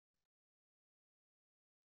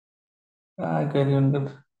I can even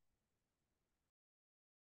good.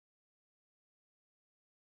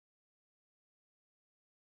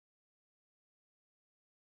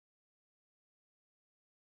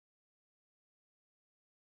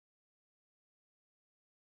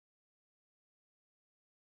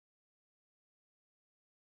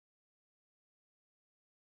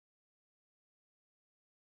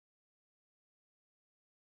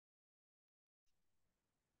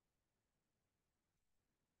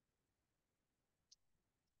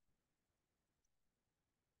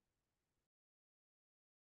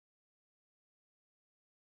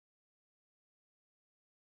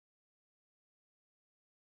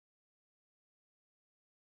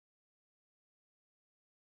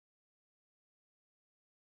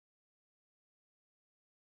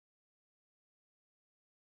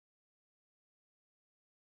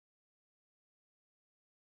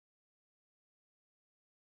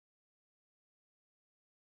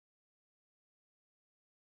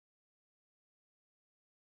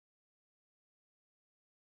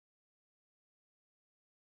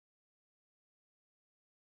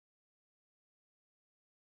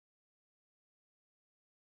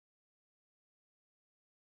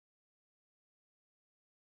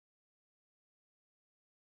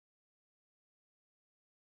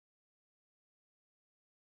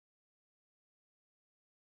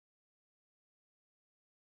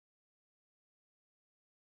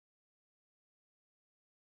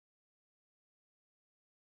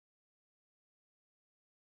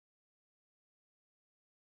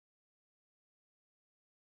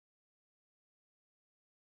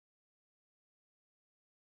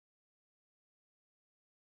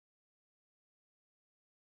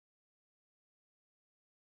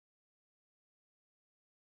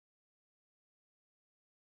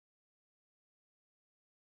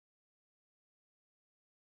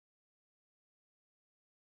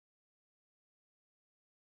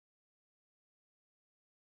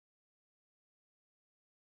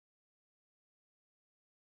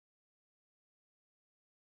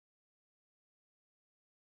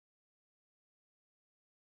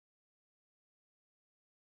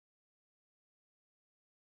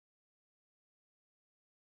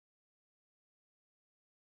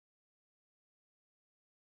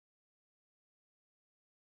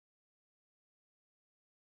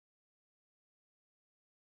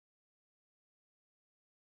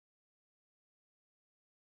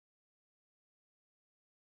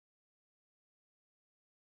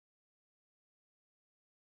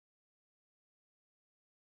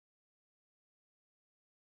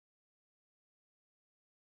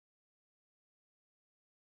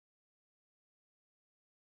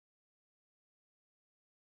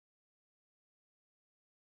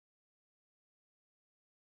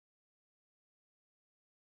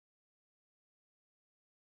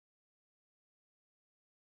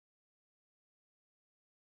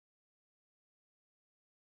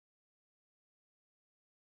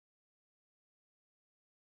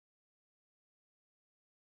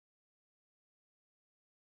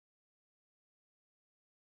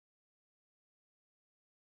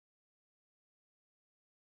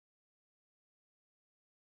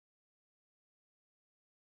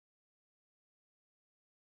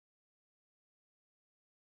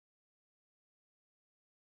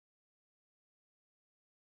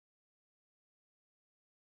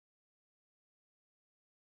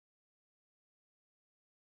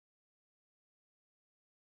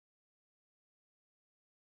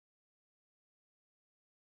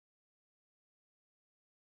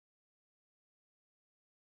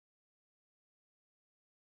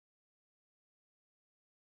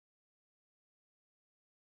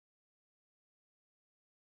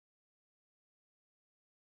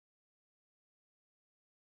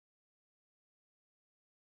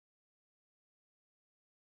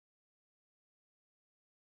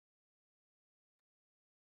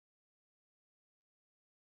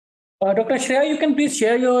 Dr. Shreya, you can please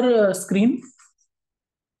share your screen.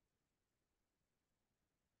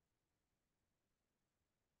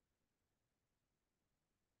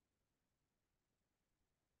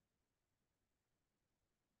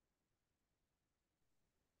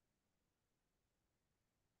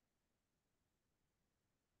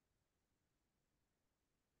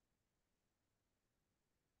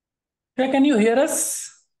 Shreya, can you hear us?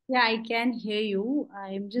 Yeah, I can hear you.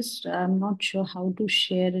 I'm not sure how to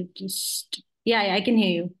share it. Yeah, I can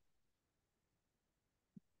hear you.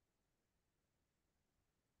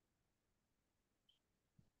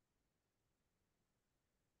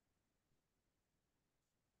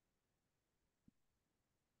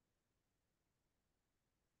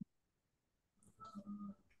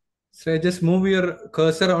 So just move your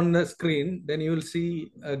cursor on the screen, then you will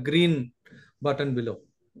see a green button below.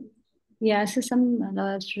 Yeah, so some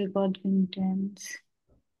large record contents.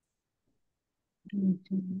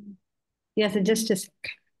 Yeah, so just a sec.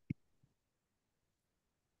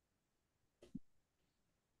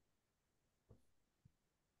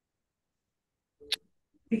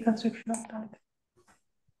 Reconstruction of tongue.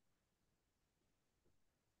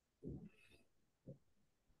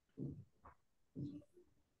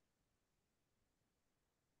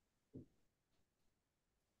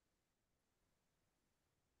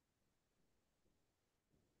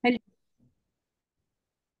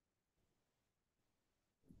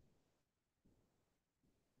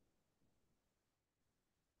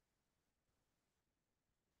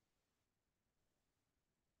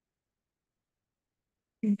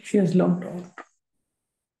 She has logged out.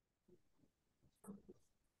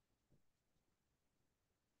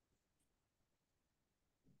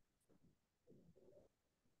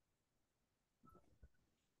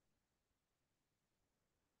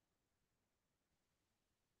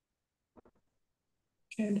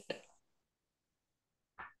 Shared it.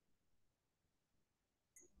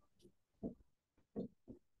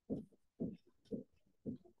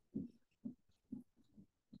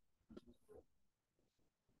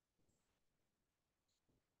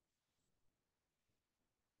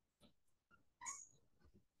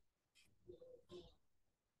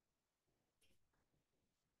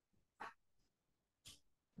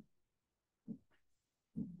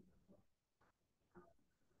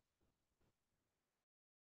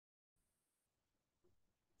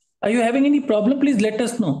 Are you having any problem? Please let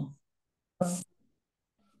us know.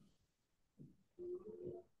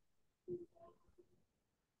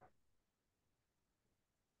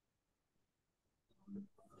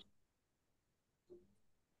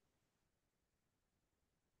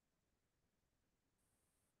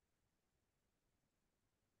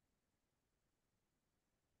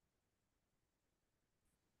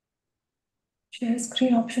 Share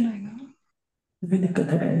screen option आएगा, भी दिक्कत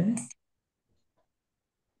है।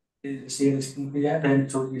 Share screen पे जाए, then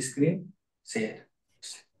show the screen, share,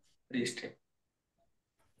 restart.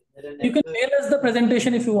 You can mail us the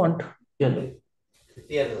presentation if you want.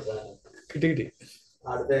 കിട്ടി കിട്ടി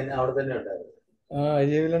അവിടെ തന്നെ ഉണ്ടായിരുന്നു.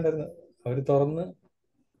 അജീവിലുണ്ടായിരുന്നു. അവര് തുറന്ന്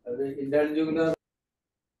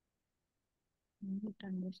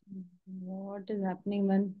What is happening,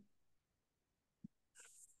 man?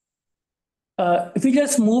 If you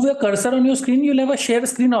just move your cursor on your screen, you'll have a share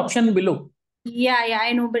screen option below. Yeah, I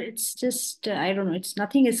know, but it's just, I don't know, it's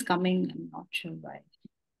nothing is coming. I'm not sure why.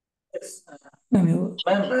 Yes. Ma'am,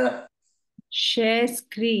 Share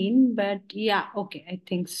screen, but yeah, okay, I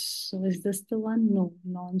think so. Is this the one? No,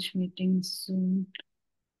 launch meeting soon.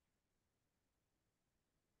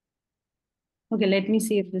 Okay, let me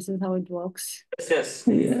see if this is how it works. yes.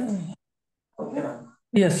 Yeah.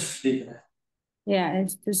 Yes. Yeah,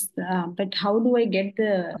 it's this, but how do I get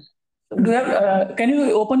the... Do you have, can you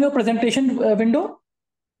open your presentation window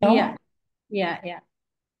now? Yeah.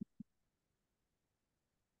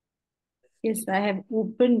 Yes, I have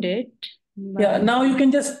opened it. Yeah, now you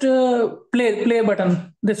can just play button,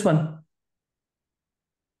 this one.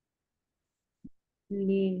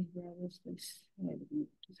 Where is this?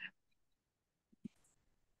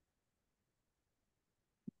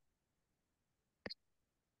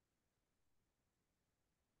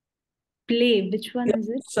 Play, which one is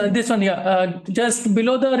it? So this one, yeah, just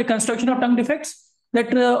below the reconstruction of tongue defects,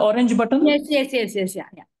 that orange button. Yes, yeah.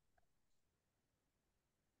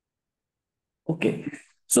 Okay,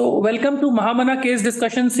 so welcome to Mahamana case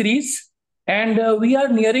discussion series, and we are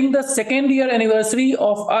nearing the second year anniversary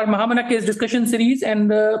of our Mahamana case discussion series, and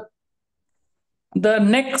the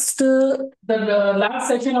next, the last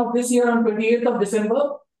session of this year on 28th of December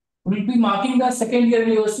will be marking the second year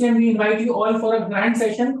anniversary, and we invite you all for a grand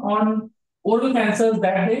session on oral cancers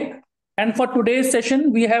that day. And for today's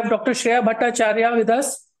session, we have Dr. Shreya Bhattacharya with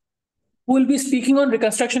us, who will be speaking on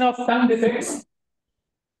reconstruction of tongue defects.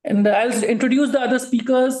 And I'll introduce the other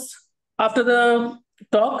speakers after the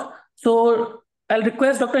talk. So I'll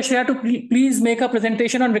request Dr. Shreya to please make a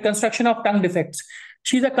presentation on reconstruction of tongue defects.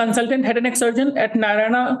 She's a consultant head and neck surgeon at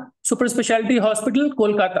Narayana Super Specialty Hospital,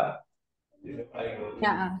 Kolkata.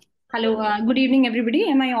 Yeah. Hello. Good evening, everybody.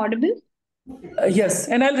 Am I audible? Yes.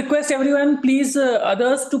 And I'll request everyone, please,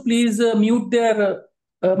 others to please mute their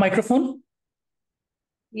microphone.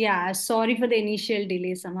 Yeah. Sorry for the initial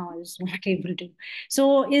delay. Somehow I was not able to.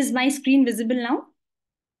 So is my screen visible now?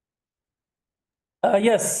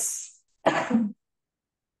 Yes. Right.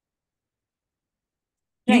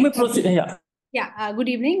 You may proceed. Yeah. Yeah, good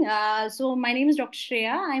evening. So my name is Dr.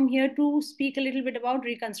 Shreya. I'm here to speak a little bit about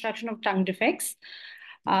reconstruction of tongue defects.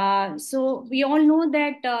 So we all know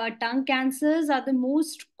that tongue cancers are the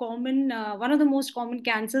most common, one of the most common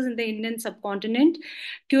cancers in the Indian subcontinent.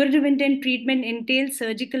 Curative intent treatment entails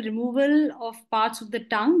surgical removal of parts of the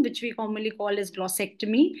tongue, which we commonly call as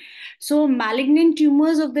glossectomy. So malignant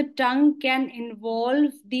tumors of the tongue can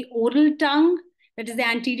involve the oral tongue, that is the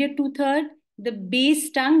anterior two-third, the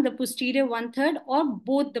base tongue, the posterior one-third, or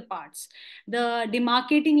both the parts. The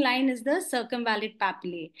demarcating line is the circumvallate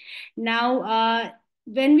papillae. Now,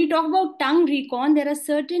 when we talk about tongue recon, there are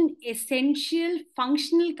certain essential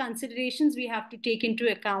functional considerations we have to take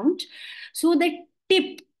into account. So the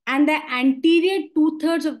tip and the anterior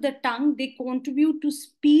two-thirds of the tongue, they contribute to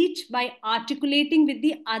speech by articulating with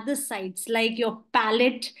the other sides, like your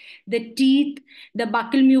palate, the teeth, the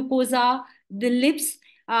buccal mucosa, the lips,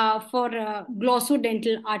 for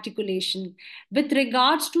glossodental articulation. With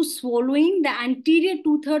regards to swallowing, the anterior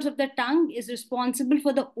two-thirds of the tongue is responsible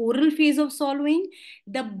for the oral phase of swallowing.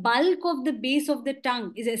 The bulk of the base of the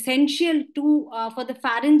tongue is essential for the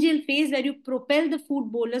pharyngeal phase, where you propel the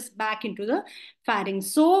food bolus back into the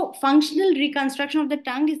pharynx. So functional reconstruction of the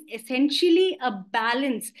tongue is essentially a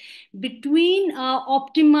balance between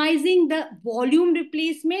optimizing the volume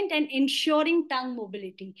replacement and ensuring tongue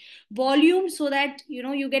mobility. Volume, so that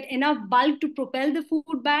you get enough bulk to propel the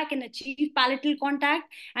food back and achieve palatal contact,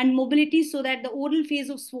 and mobility, so that the oral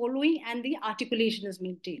phase of swallowing and the articulation is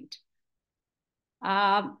maintained.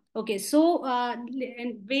 Okay, so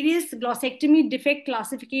various glossectomy defect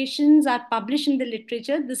classifications are published in the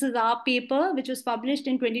literature. This is our paper, which was published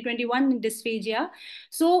in 2021 in Dysphagia.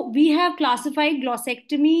 So we have classified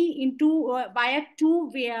glossectomy into via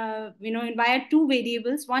two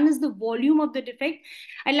variables. One is the volume of the defect.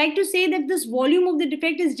 I like to say that this volume of the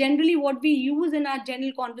defect is generally what we use in our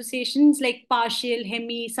general conversations, like partial,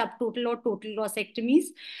 hemi, subtotal, or total glossectomies.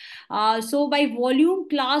 So by volume,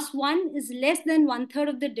 class 1 is less than one-third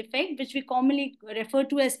of the defect, which we commonly refer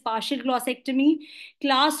to as partial glossectomy.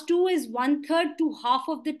 Class 2 is one-third to half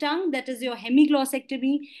of the tongue, that is your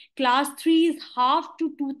hemiglossectomy. Class 3 is half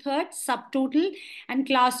to two-thirds, subtotal, and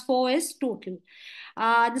class 4 is total.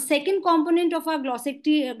 The second component of our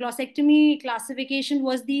glossectomy classification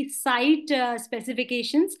was the site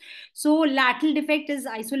specifications. So lateral defect is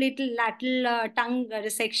isolated lateral tongue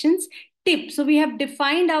resections. Tip. So we have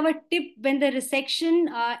defined our tip when the resection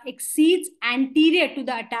exceeds anterior to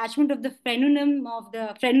the attachment of the frenulum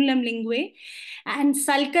linguae. And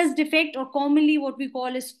sulcus defect, or commonly what we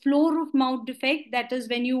call as floor of mouth defect, that is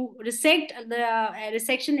when you resect, the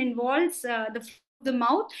resection involves the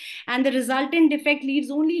mouth, and the resultant defect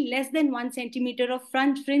leaves only less than 1 centimeter of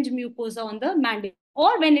front fringe mucosa on the mandible,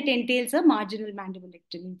 or when it entails a marginal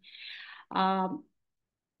mandibulectomy.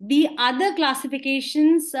 The other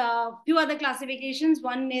classifications, few other classifications.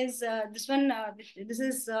 One is this one. This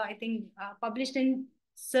is, I think, published in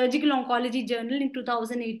Surgical Oncology Journal in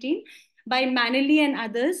 2018 by Manley and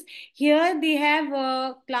others. Here they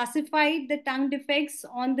have classified the tongue defects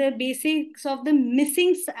on the basics of the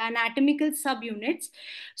missing anatomical subunits.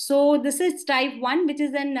 So this is type 1, which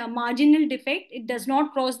is a marginal defect. It does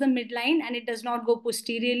not cross the midline and it does not go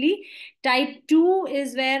posteriorly. Type 2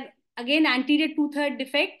 is where, again, anterior two-third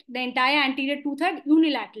defect, the entire anterior two-third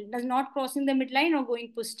unilateral, does not crossing the midline or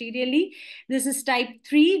going posteriorly. This is type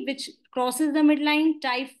 3, which crosses the midline.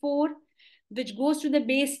 Type 4, which goes to the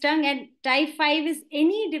base tongue. And type 5 is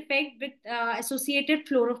any defect with associated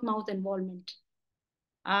floor of mouth involvement.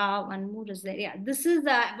 One more is there. Yeah, this is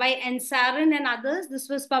by Ansaran and others. This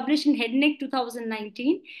was published in Head Neck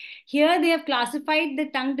 2019. Here they have classified the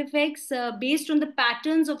tongue defects based on the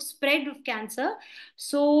patterns of spread of cancer.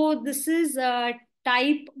 So this is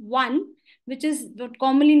type 1, which is what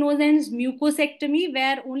commonly known as mucosectomy,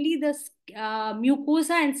 where only the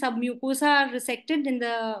mucosa and submucosa are resected in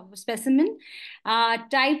the specimen.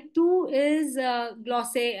 Type 2 is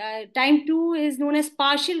type 2 is known as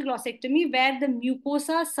partial glossectomy, where the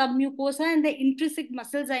mucosa, submucosa, and the intrinsic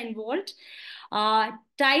muscles are involved.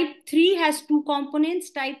 Type 3 has two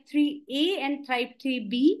components, type 3A and type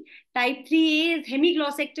 3B. Type 3A is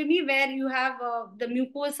hemiglossectomy, where you have the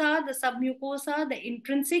mucosa, the submucosa, the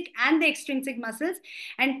intrinsic and the extrinsic muscles.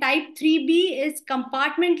 And type 3B is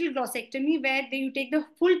compartmental glossectomy, where you take the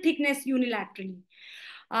full thickness unilaterally.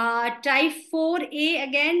 Type 4A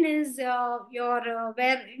again is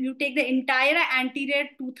where you take the entire anterior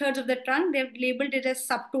two-thirds of the trunk. They've labeled it as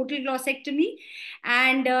subtotal glossectomy.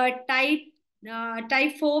 And type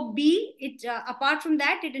Type 4B, apart from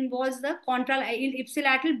that, it involves the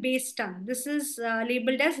ipsilateral base tongue. This is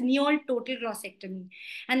labeled as neol total glossectomy.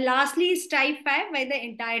 And lastly is type 5, where the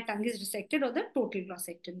entire tongue is resected, or the total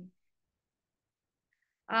glossectomy.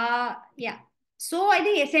 Yeah. So I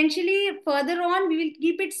think essentially further on, we will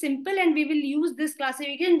keep it simple and we will use this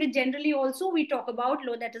classification, which generally also we talk about,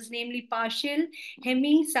 that is namely partial,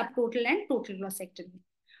 hemi, subtotal, and total glossectomy.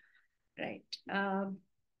 Right.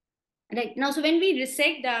 Right. Now, so when we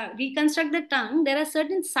reconstruct the tongue, there are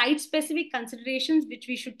certain site-specific considerations which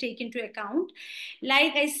we should take into account.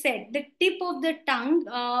 Like I said, the tip of the tongue,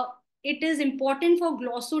 it is important for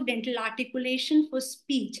glossodental articulation for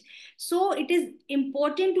speech. So it is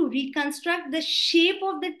important to reconstruct the shape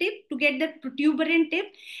of the tip to get the protuberant tip,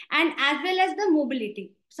 and as well as the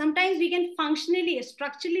mobility. Sometimes we can functionally,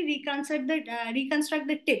 structurally reconstruct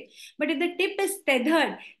the tip, but if the tip is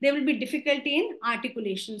tethered, there will be difficulty in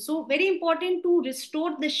articulation. So very important to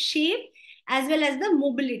restore the shape as well as the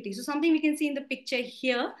mobility. So something we can see in the picture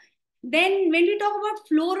here. Then when we talk about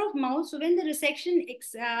floor of mouth, so when the resection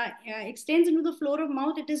extends into the floor of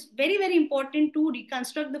mouth, it is very, very important to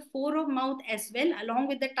reconstruct the floor of mouth as well, along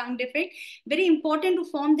with the tongue defect. Very important to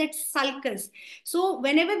form that sulcus. So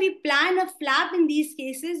whenever we plan a flap in these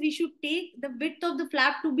cases, we should take the width of the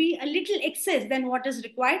flap to be a little excess than what is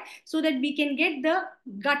required, so that we can get the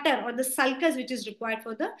gutter or the sulcus which is required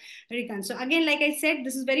for the recon. So again, like I said,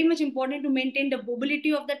 this is very much important to maintain the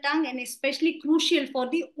mobility of the tongue, and especially crucial for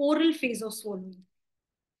the oral phase of swallowing.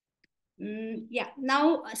 Yeah.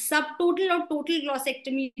 Now, subtotal or total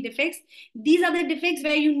glossectomy defects. These are the defects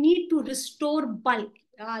where you need to restore bulk.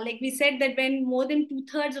 Like we said, that when more than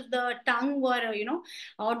 2/3 of the tongue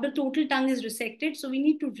or the total tongue is resected, so we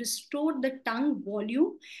need to restore the tongue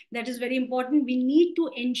volume. That is very important. We need to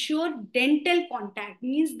ensure dental contact,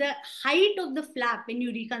 means the height of the flap when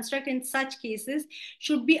you reconstruct in such cases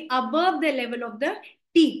should be above the level of the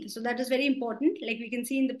teeth. So that is very important, like we can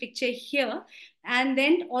see in the picture here. And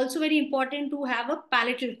then also very important to have a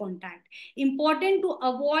palatal contact. Important to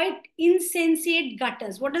avoid insensate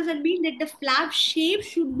gutters. What does that mean? That the flap shape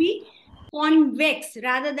should be convex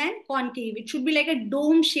rather than concave. It should be like a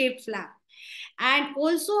dome shaped flap. And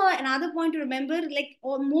also another point to remember, like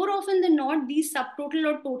more often than not, these subtotal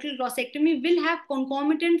or total glossectomy will have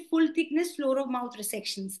concomitant full thickness floor of mouth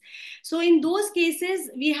resections. So in those cases,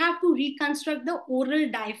 we have to reconstruct the oral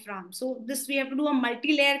diaphragm. So this, we have to do a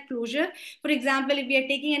multi-layer closure. For example, if we are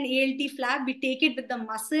taking an ALT flap, we take it with the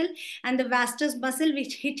muscle and the vastus muscle,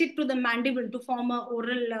 which hit it to the mandible to form a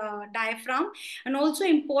oral diaphragm. And also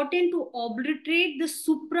important to obliterate the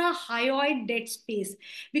suprahyoid dead space,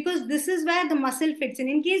 because this is where the muscle fits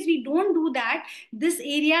in case we don't do that, this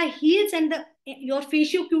area heals and your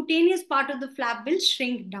faciocutaneous part of the flap will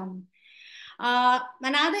shrink down.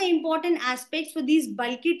 Another important aspect for these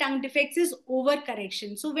bulky tongue defects is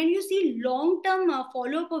overcorrection. So when you see long-term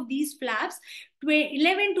follow-up of these flaps,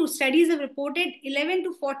 studies have reported 11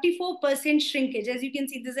 to 44% shrinkage. As you can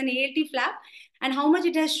see, this is an ALT flap, and how much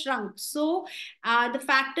it has shrunk. So the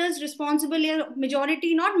factors responsible are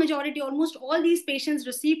almost all these patients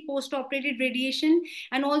receive post-operative radiation.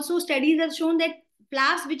 And also studies have shown that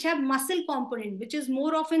flaps which have muscle component, which is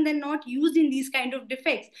more often than not used in these kind of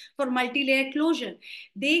defects for multi-layer closure,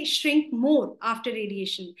 they shrink more after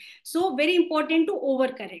radiation. So very important to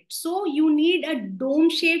overcorrect. So you need a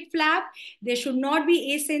dome-shaped flap. There should not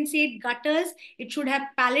be asensate gutters. It should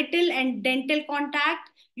have palatal and dental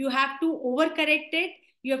contact. You have to overcorrect it.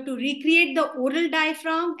 You have to recreate the oral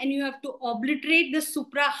diaphragm, and you have to obliterate the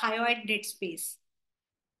suprahyoid dead space.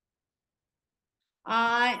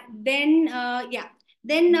 Now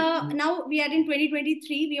we are in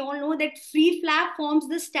 2023. We all know that free flap forms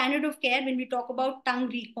the standard of care when we talk about tongue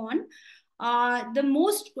recon.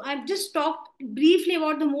 I've just talked briefly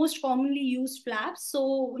about the most commonly used flaps.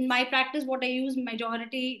 So in my practice, what I use in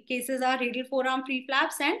majority cases are radial forearm free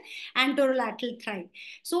flaps and anterolateral thigh.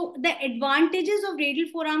 So the advantages of radial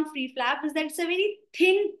forearm free flap is that it's a very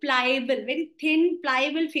thin, pliable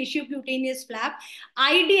faciocutaneous flap,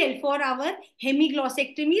 ideal for our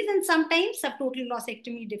hemiglossectomies and sometimes subtotal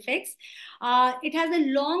glossectomy defects. It has a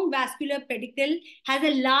long vascular pedicle, has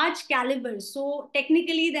a large caliber. So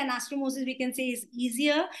technically the anastomosis, we can say, is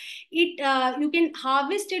easier. You can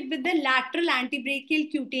harvest it with the lateral antebrachial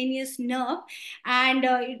cutaneous nerve, and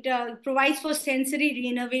it provides for sensory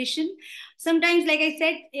reinnervation. Sometimes, like I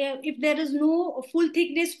said, if there is no full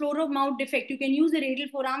thickness floor of mouth defect, you can use the radial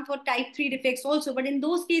forearm for type 3 defects also. But in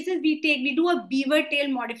those cases, we do a beaver tail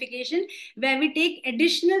modification where we take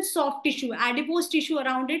additional soft tissue, adipose tissue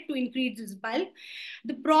around it to increase its bulk.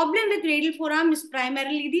 The problem with radial forearm is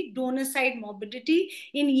primarily the donor side morbidity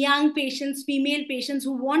in young patients, female patients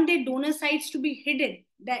who want their donor sides to be hidden.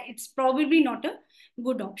 That it's probably not a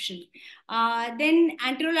good option. Then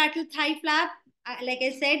anterolateral thigh flap, like I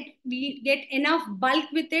said, we get enough bulk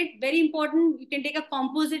with it. Very important. You can take a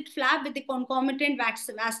composite flap with the concomitant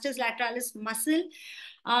vastus lateralis muscle.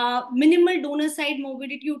 Minimal donor side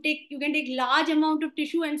morbidity. You can take large amount of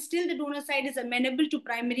tissue and still the donor side is amenable to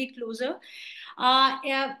primary closure.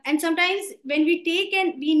 And sometimes when we take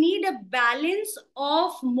and we need a balance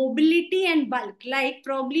of mobility and bulk, like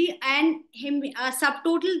probably a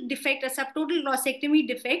subtotal defect, a subtotal glossectomy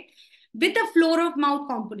defect with a floor of mouth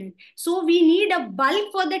component. So we need a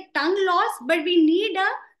bulk for the tongue loss, but we need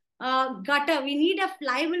a gutter, we need a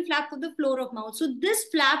pliable flap for the floor of mouth. So this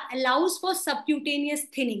flap allows for subcutaneous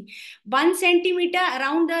thinning. 1 centimeter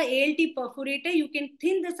around the ALT perforator, you can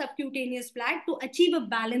thin the subcutaneous flap to achieve a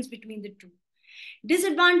balance between the two.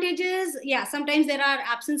 Disadvantages, yeah, sometimes there are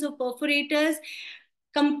absence of perforators.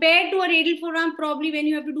 Compared to a radial forearm, probably when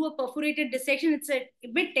you have to do a perforated dissection, it's a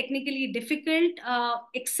bit technically difficult,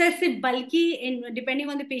 excessive bulky depending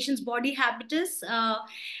on the patient's body habitus,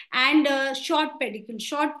 and short pedicle.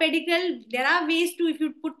 Short pedicle, there are ways to, if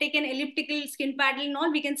you take an elliptical skin paddle and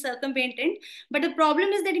all, we can circumvent it. But the problem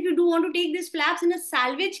is that if you do want to take these flaps in a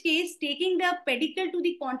salvage case, taking the pedicle to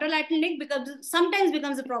the contralateral neck sometimes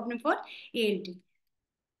becomes a problem for ALT.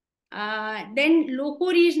 Then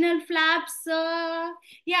loco-regional flaps,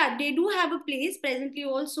 yeah, they do have a place presently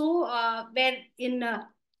also, where in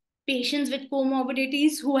patients with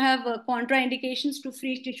comorbidities who have contraindications to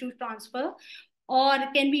free tissue transfer, or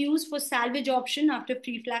can be used for salvage option after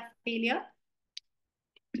free flap failure.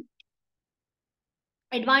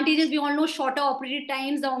 Advantages, we all know, shorter operative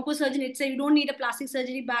times. The oncosurgeon itself, you don't need a plastic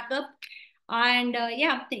surgery backup. And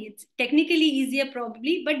yeah, it's technically easier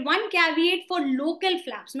probably. But one caveat for local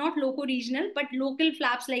flaps, not loco-regional, but local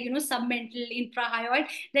flaps like, submental, infrahyoid,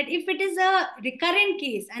 that if it is a recurrent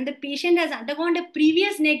case and the patient has undergone a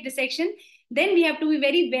previous neck dissection, then we have to be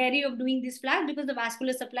very wary of doing this flap because the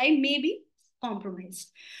vascular supply may be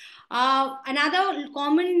compromised. Another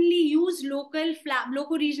commonly used loco-regional flap,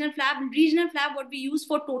 regional flap, what we use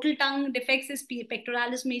for total tongue defects is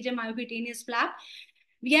pectoralis major myocutaneous flap.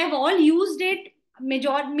 We have all used it.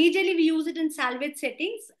 Majorly we use it in salvage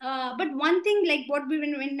settings. But one thing, like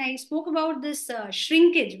when I spoke about this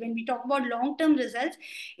shrinkage, when we talk about long-term results,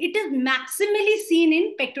 it is maximally seen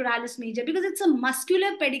in pectoralis major because it's a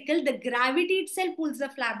muscular pedicle. The gravity itself pulls the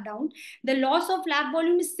flap down. The loss of flap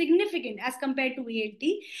volume is significant as compared to ALT.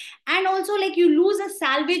 And also, like, you lose a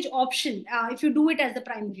salvage option if you do it as the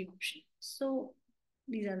primary option. So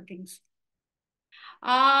these are the things.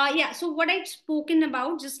 Yeah, so what I've spoken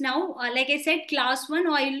about just now, like I said, class 1,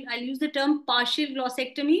 or I'll use the term partial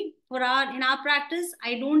glossectomy. In our practice,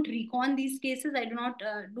 I don't recon these cases. I do not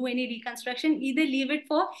do any reconstruction. Either leave it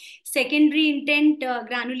for secondary intent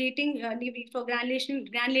granulating, leave it for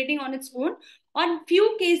granulating on its own. On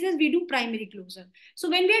few cases, we do primary closure. So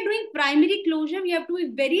when we are doing primary closure, we have to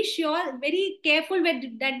be very sure, very careful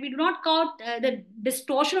that we do not cause the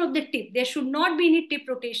distortion of the tip. There should not be any tip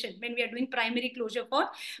rotation when we are doing primary closure for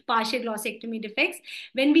partial glossectomy defects.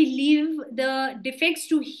 When we leave the defects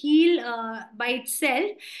to heal by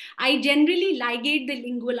itself, I generally ligate the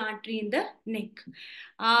lingual artery in the neck.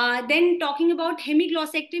 Then talking about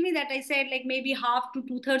hemiglossectomy, that I said, like maybe half to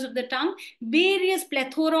 2/3 of the tongue, various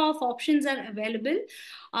plethora of options are available.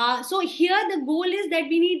 So here the goal is that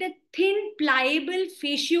we need a thin, pliable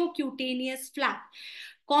faciocutaneous flap.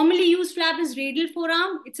 Commonly used flap is radial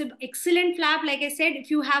forearm. It's an excellent flap. Like I said, if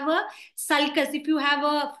you have a sulcus, if you have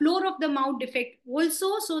a floor of the mouth defect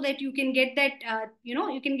also, so that you can get that,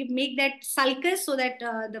 you can make that sulcus so that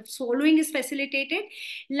the swallowing is facilitated.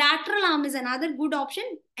 Lateral arm is another good option.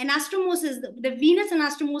 Anastomosis, the venous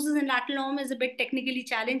anastomosis in lateral arm is a bit technically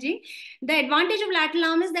challenging. The advantage of lateral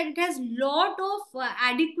arm is that it has lot of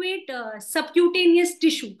adequate subcutaneous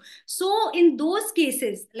tissue. So in those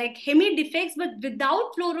cases, like hemi defects, but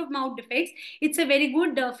without floor of mouth defects, it's a very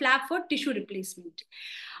good flap for tissue replacement.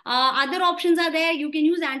 Other options are there. You can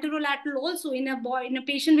use anterolateral also in a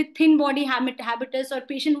patient with thin body habitus, or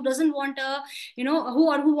patient who doesn't want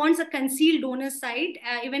who wants a concealed donor side.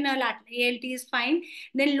 Even a ALT is fine.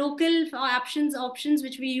 Then local options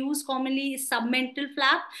which we use commonly is submental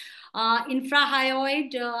flap.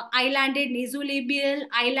 infrahyoid, islanded nasolabial,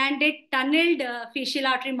 islanded tunneled facial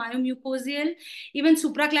artery myomucosal, even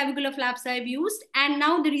supraclavicular flaps I've used. And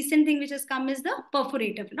now the recent thing which has come is the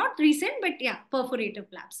perforative, not recent, but yeah, perforative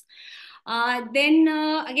flaps. Then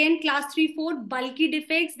again, class 3-4, bulky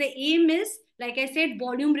defects. The aim is, like I said,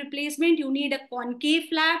 volume replacement. You need a concave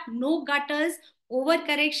flap, no gutters,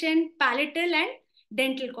 overcorrection, palatal and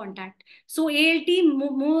dental contact. So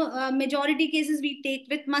ALT, majority cases we take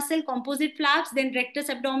with muscle composite flaps, then rectus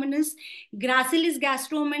abdominis, gracilis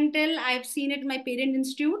gastromental, I've seen it in my parent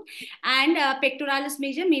institute, and pectoralis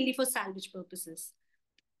major, mainly for salvage purposes.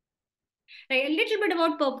 Right, a little bit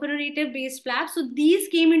about perforative based flaps. So these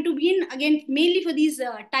came into being again mainly for these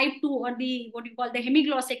type 2 or the what you call the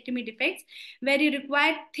hemiglossectomy defects, where you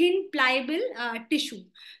require thin pliable tissue.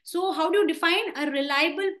 So how do you define a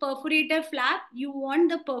reliable perforator flap? You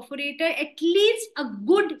want the perforator, at least a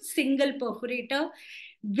good single perforator,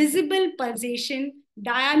 visible pulsation,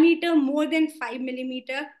 diameter more than 5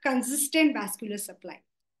 millimeter, consistent vascular supply.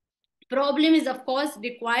 Problem is, of course,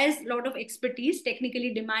 requires a lot of expertise,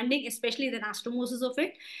 technically demanding, especially the anastomosis of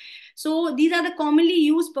it. So these are the commonly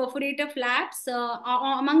used perforator flaps.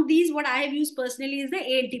 Among these, what I have used personally is the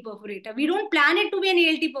ALT perforator. We don't plan it to be an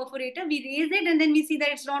ALT perforator. We raise it and then we see that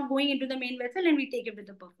it's not going into the main vessel and we take it with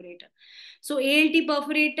the perforator. So ALT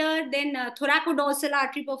perforator, then thoracodorsal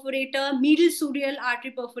artery perforator, medial sudorial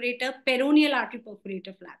artery perforator, peroneal artery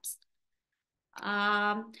perforator flaps.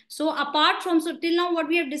 So apart from, so till now what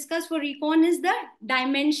we have discussed for Recon is the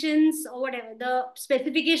dimensions or whatever, the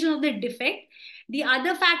specification of the defect. The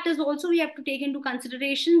other factors also we have to take into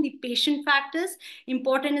consideration, the patient factors.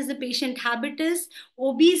 Important is the patient habitus.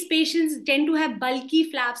 Obese patients tend to have bulky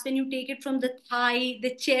flaps when you take it from the thigh,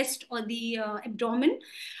 the chest or the abdomen.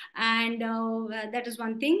 And that is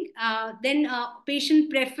one thing. Then patient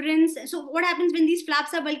preference. So what happens when these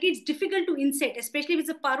flaps are bulky? It's difficult to insert, especially if it's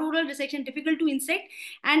a paroral resection, difficult to insert,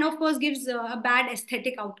 and of course gives a bad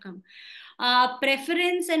aesthetic outcome.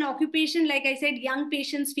 Preference and occupation, like I said, young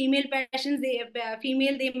patients, female patients,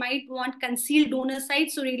 they might want concealed donor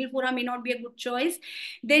sites, so radial fora may not be a good choice.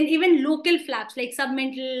 Then even local flaps like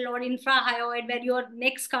submental or infrahyoid, where your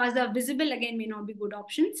neck scars are visible, again may not be good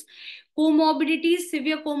options. Comorbidities,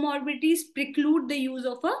 severe comorbidities preclude the use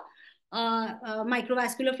of a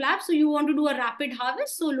microvascular flap. So you want to do a rapid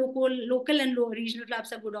harvest, so local and low regional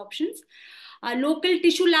flaps are good options. Local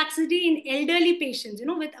tissue laxity in elderly patients,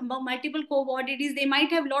 with multiple comorbidities, they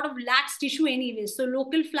might have a lot of lax tissue anyway. So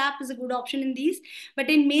local flap is a good option in these. But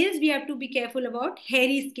in males, we have to be careful about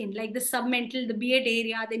hairy skin, like the submental, the beard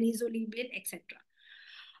area, the nasolabial, etc.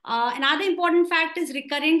 Another important fact is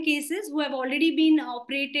recurrent cases who have already been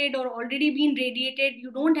operated or already been radiated.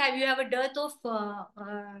 You have a dearth of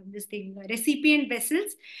recipient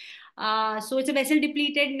vessels. So it's a vessel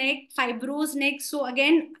depleted neck, fibrosed neck. So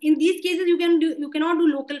again, in these cases, you cannot do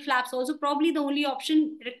local flaps. Also, probably the only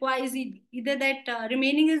option requires either that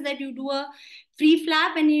remaining is that you do a free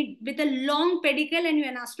flap and with a long pedicle and you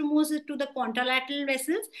anastomose it to the contralateral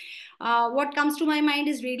vessels. What comes to my mind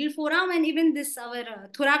is radial forearm, and even this our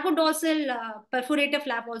thoracodorsal perforator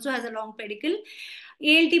flap also has a long pedicle.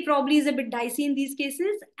 ALT probably is a bit dicey in these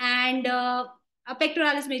cases, and a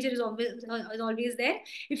pectoralis major is always there.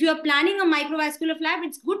 If you are planning a microvascular flap,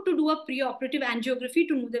 it's good to do a preoperative angiography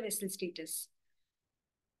to know the vessel status.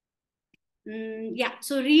 Yeah,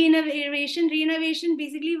 so re-innervation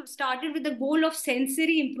basically started with the goal of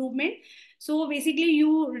sensory improvement. So basically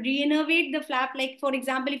you re-innervate the flap, like for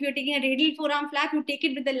example, if you're taking a radial forearm flap, you take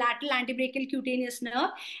it with the lateral antebrachial cutaneous nerve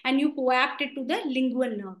and you coapt it to the lingual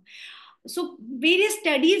nerve. So various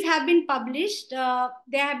studies have been published. There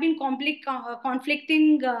have been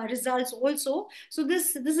conflicting results also. So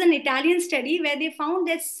this is an Italian study where they found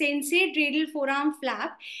that sensate radial forearm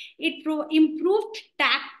flap, it improved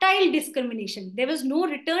tactile discrimination. There was no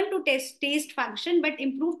return to taste function, but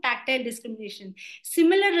improved tactile discrimination.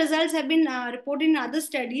 Similar results have been reported in other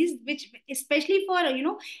studies, which especially for,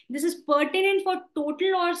 this is pertinent for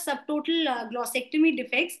total or subtotal glossectomy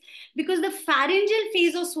defects, because the pharyngeal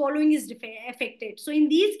phase of swallowing is affected. So in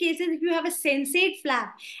these cases, if you have a sensate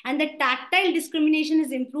flap and the tactile discrimination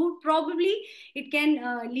is improved, probably it can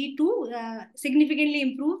lead to significantly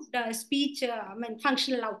improved speech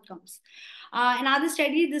functional outcomes. Another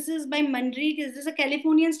study, this is by Manrique, this is a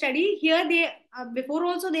Californian study. Here they, before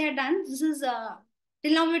also they had done, this is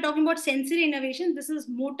Till now, we're talking about sensory innovation. This is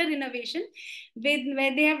motor innovation,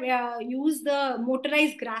 where they have used the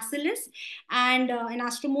motorized gracilis and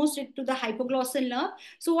anastomosed it to the hypoglossal nerve.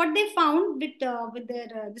 So what they found with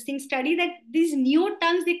their this thing study, that these neo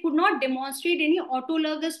tongues, they could not demonstrate any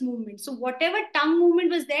autologous movement. So whatever tongue movement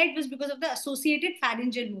was there, it was because of the associated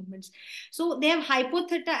pharyngeal movements. So they have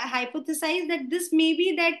hypothesized that this may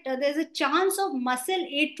be that there's a chance of muscle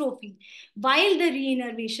atrophy while the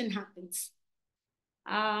reinnervation happens.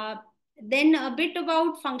 Then a bit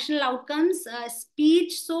about functional outcomes,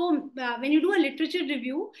 speech. So when you do a literature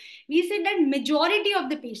review, we said that majority of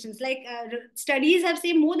the patients, like studies have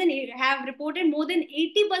said have reported more than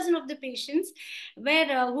 80% of the patients who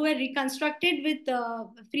were reconstructed with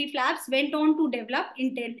free flaps went on to develop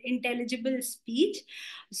intelligible speech.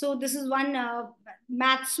 So this is one,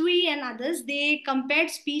 Mathew and others, they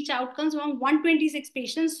compared speech outcomes among 126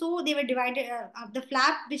 patients. So they were divided, the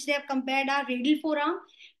flap which they have compared are radial forearm,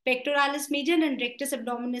 pectoralis major and rectus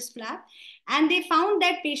abdominis flap. And they found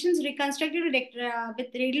that patients reconstructed with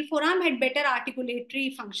radial forearm had better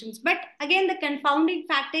articulatory functions. But again, the confounding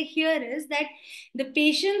factor here is that the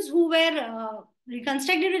patients who were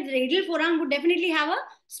reconstructed with radial forearm would definitely have a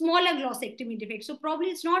smaller glossectomy defect. So probably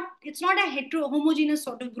it's not a homogeneous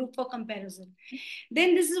sort of group for comparison.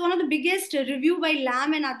 Then this is one of the biggest review by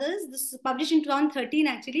Lam and others. This is published in 2013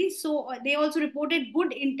 actually. So they also reported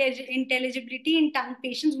good intelligibility in tongue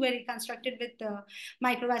patients who were reconstructed with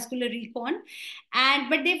microvascular recon.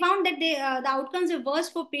 But they found that the outcomes were worse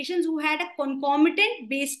for patients who had a concomitant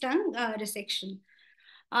base tongue resection.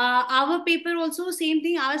 Our paper also, same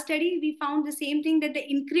thing, our study, we found the same thing, that the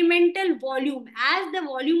incremental volume, as the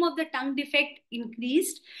volume of the tongue defect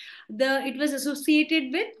increased, it was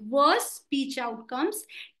associated with worse speech outcomes.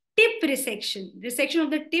 Tip resection of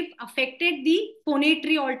the tip affected the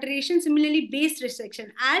phonatory alteration. Similarly, base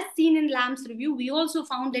resection, as seen in Lam's review, we also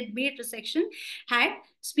found that base resection had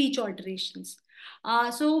speech alterations.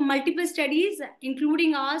 So multiple studies,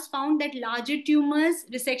 including ours, found that larger tumors,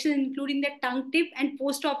 resection including the tongue tip, and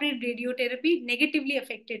postoperative radiotherapy negatively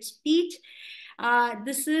affected speech.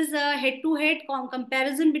 This is a head-to-head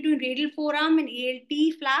comparison between radial forearm and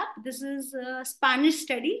ALT flap. This is a Spanish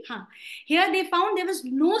study. Here they found there was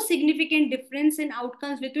no significant difference in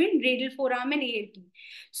outcomes between radial forearm and ALT.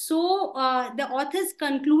 So the authors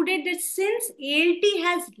concluded that since ALT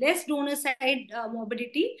has less donor side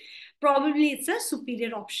morbidity, probably it's a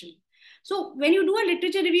superior option. So when you do a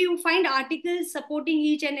literature review, you find articles supporting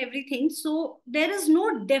each and everything. So there is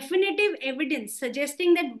no definitive evidence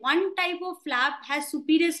suggesting that one type of flap has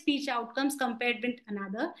superior speech outcomes compared with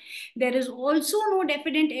another. There is also no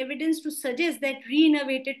definite evidence to suggest that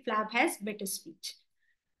reinnervated flap has better speech.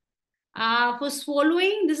 For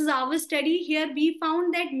swallowing, this is our study. Here we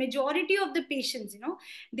found that majority of the patients,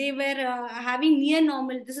 they were having near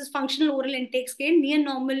normal, this is functional oral intake scale, near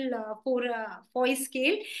normal for FOI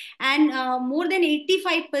scale, and more than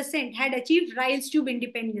 85% had achieved Ryle's tube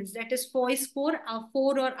independence, that is FOI score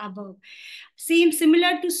 4 or above.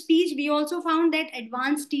 Similar to speech, we also found that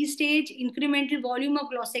advanced T stage, incremental volume of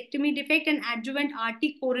glossectomy defect, and adjuvant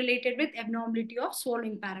RT correlated with abnormality of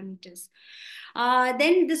swallowing parameters.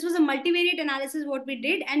 Then this was a multivariate analysis what we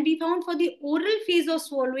did, and we found for the oral phase of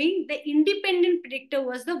swallowing, the independent predictor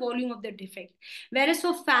was the volume of the defect. Whereas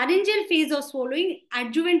for pharyngeal phase of swallowing,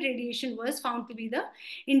 adjuvant radiation was found to be the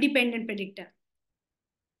independent predictor.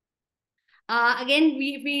 Again,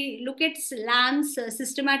 we look at Lam's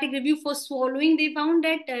systematic review for swallowing. They found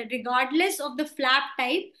that regardless of the flap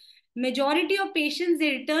type, majority of patients,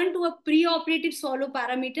 they return to a preoperative swallow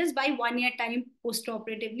parameters by 1 year time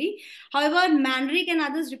postoperatively. However, Manrick and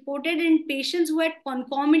others reported in patients who had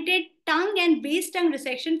concomitant tongue and base tongue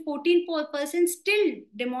resection, 14% still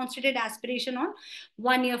demonstrated aspiration on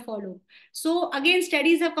 1 year follow. So again,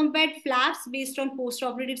 studies have compared flaps based on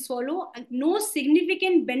postoperative swallow. No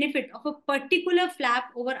significant benefit of a particular flap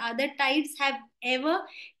over other types have ever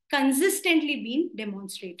consistently been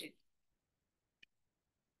demonstrated.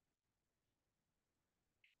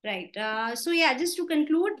 Right. So yeah, just to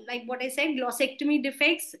conclude, like what I said, glossectomy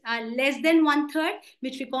defects are less than 1/3,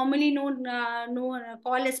 which we commonly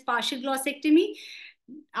call as partial glossectomy.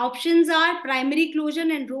 Options are primary closure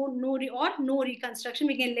and no reconstruction.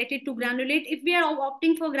 We can let it to granulate. If we are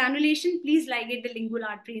opting for granulation, please ligate the lingual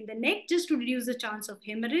artery in the neck just to reduce the chance of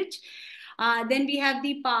hemorrhage. Then we have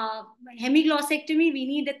the hemiglossectomy. We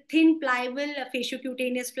need a thin, pliable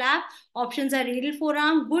faciocutaneous flap. Options are radial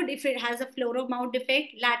forearm, good if it has a fluoromount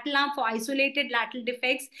defect, lateral arm for isolated lateral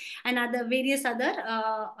defects, and various other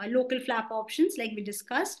local flap options like we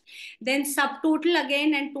discussed. Then subtotal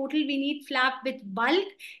again and total, we need flap with bulk.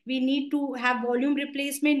 We need to have volume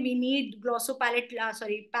replacement. We need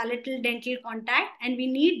palatal dental contact, and we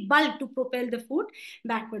need bulk to propel the foot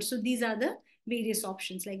backwards. So these are the various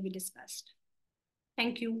options like we discussed.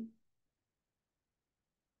 Thank you.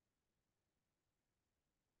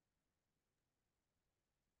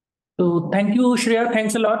 So thank you, Shreya.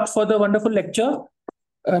 Thanks a lot for the wonderful lecture.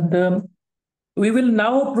 And we will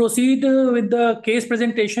now proceed with the case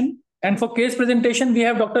presentation. And for case presentation, we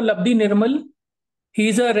have Dr. Labdhy Nirmal. He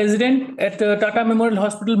is a resident at Tata Memorial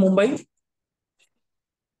Hospital, Mumbai.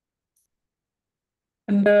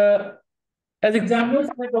 And as examiners,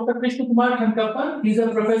 we have Dr. Krishnappa Thankappan. He is a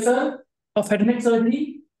professor of head and neck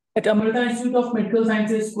surgery at Amrita Institute of Medical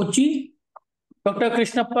Sciences, Kochi. Dr.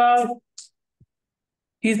 Krishnappa,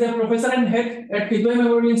 he is a professor and head at Iype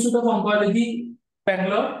Memorial Institute of Oncology,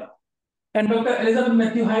 Bangalore. And Dr. Elizabeth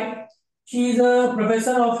Mathew, she is a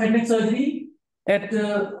professor of head and neck surgery at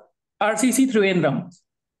RCC Trivandrum.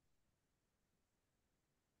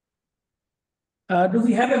 Do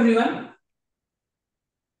we have everyone?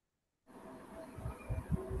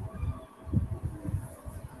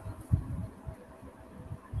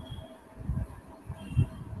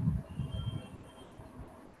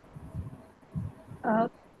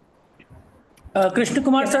 Krishna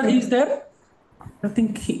Kumar sir, he is there. I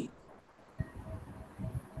think he.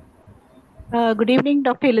 Good evening,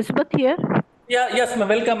 Dr. Elizabeth here. Yeah, yes, ma'am.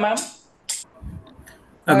 Welcome, ma'am.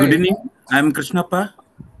 Good evening. I'm Krishnappa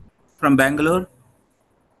from Bangalore.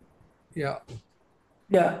 Yeah.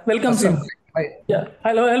 Yeah, welcome, sir. Hi. Yeah,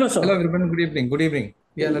 hello, sir. Hello, everyone. Good evening. Good evening.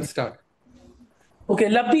 Yeah, let's start. Okay,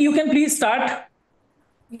 Labdhy, you can please start.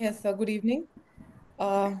 Yes, sir. Good evening.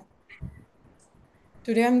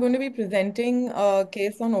 Today I'm going to be presenting a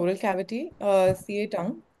case on oral cavity, CA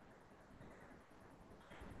tongue.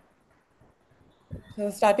 So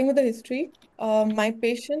starting with the history, my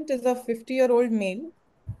patient is a 50-year-old male,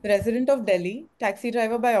 resident of Delhi, taxi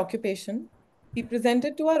driver by occupation. He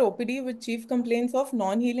presented to our OPD with chief complaints of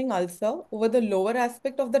non-healing ulcer over the lower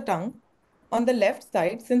aspect of the tongue on the left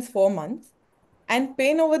side since 4 months and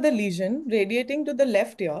pain over the lesion radiating to the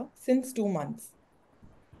left ear since 2 months.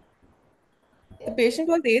 The patient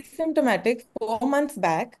was asymptomatic 4 months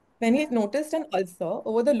back when he noticed an ulcer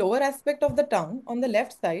over the lower aspect of the tongue on the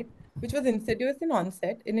left side, which was insidious in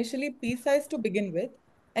onset, initially pea-sized to begin with,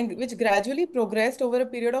 and which gradually progressed over a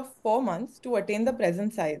period of 4 months to attain the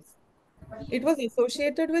present size. It was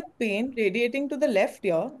associated with pain radiating to the left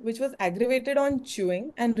ear, which was aggravated on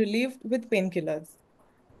chewing and relieved with painkillers.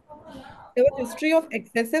 There was history of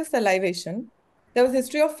excessive salivation. There was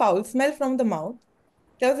history of foul smell from the mouth.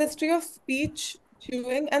 There was history of speech,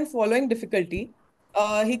 chewing, and swallowing difficulty.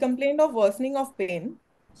 He complained of worsening of pain.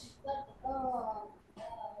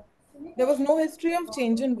 There was no history of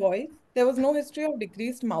change in voice. There was no history of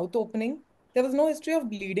decreased mouth opening. There was no history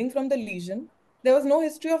of bleeding from the lesion. There was no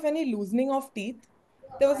history of any loosening of teeth.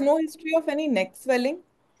 There was no history of any neck swelling,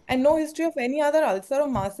 and no history of any other ulcer or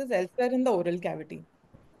masses elsewhere in the oral cavity.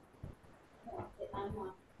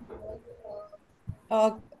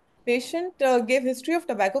 Patient gave history of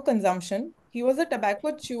tobacco consumption. He was a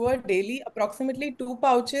tobacco chewer daily, approximately 2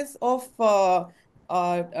 pouches of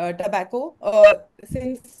tobacco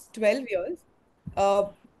since 12 years,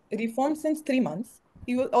 reformed since 3 months.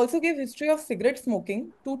 He also gave history of cigarette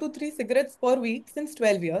smoking, 2 to 3 cigarettes per week since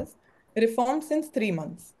 12 years, reformed since 3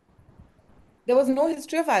 months. There was no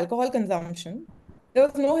history of alcohol consumption. There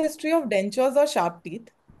was no history of dentures or sharp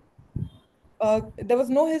teeth. There was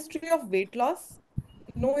no history of weight loss,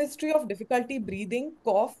 no history of difficulty breathing,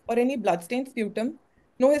 cough, or any bloodstained sputum,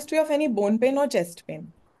 no history of any bone pain or chest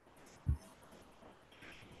pain.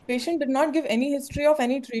 Patient did not give any history of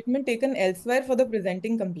any treatment taken elsewhere for the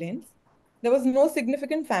presenting complaints. There was no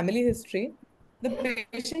significant family history. The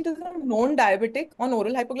patient is a known diabetic on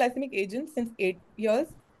oral hypoglycemic agents since 8 years.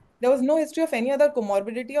 There was no history of any other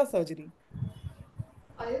comorbidity or surgery.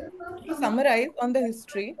 To summarize on the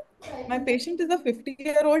history, my patient is a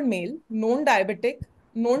 50-year-old male, known diabetic,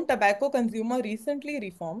 known tobacco consumer, recently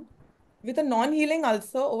reformed, with a non-healing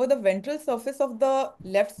ulcer over the ventral surface of the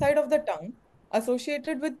left side of the tongue,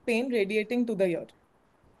 associated with pain radiating to the ear.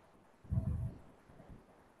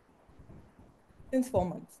 Since 4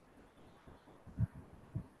 months.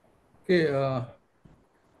 Okay,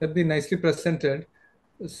 that'd be nicely presented.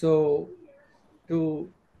 So,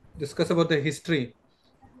 to discuss about the history,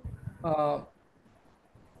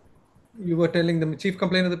 You were telling the chief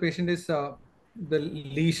complaint of the patient is the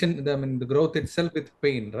lesion, the growth itself with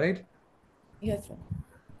pain, right? Yes, sir.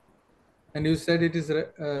 And you said it is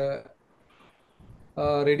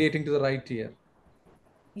radiating to the right ear.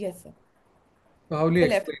 Yes, sir. So how will you The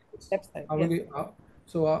left explain this? left side. How will Yes, you,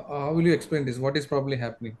 sir. how will you explain this? What is probably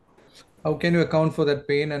happening? How can you account for that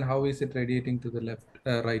pain and how is it radiating to the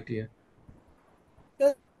right ear?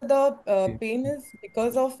 So the pain is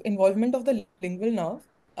because of involvement of the lingual nerve,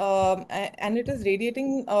 and it is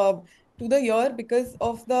radiating to the ear because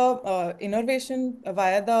of the innervation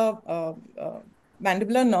via the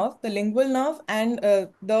mandibular nerve, the lingual nerve, and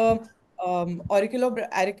the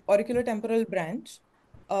auriculotemporal branch.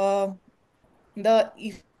 Uh, the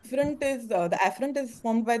the afferent is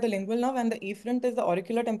formed by the lingual nerve, and the efferent is the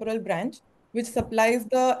auriculotemporal branch, which supplies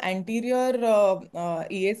the anterior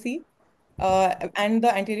EAC and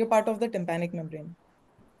the anterior part of the tympanic membrane.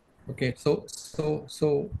 Okay, so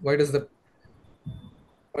why does the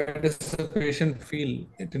patient feel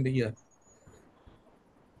it in the ear?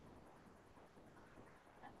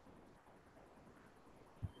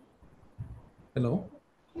 Hello?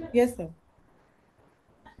 Yes, sir.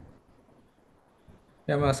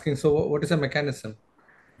 Yeah, I'm asking, so what is the mechanism?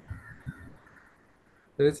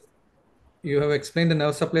 There is, you have explained the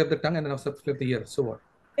nerve supply of the tongue and the nerve supply of the ear. So what?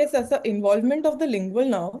 Yes, sir. So involvement of the lingual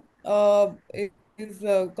nerve is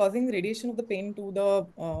causing radiation of the pain to the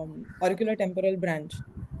auriculotemporal branch.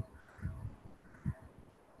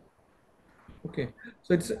 Okay,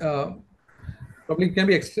 so it's probably can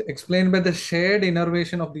be explained by the shared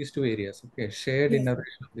innervation of these two areas. Okay, shared Yes, sir.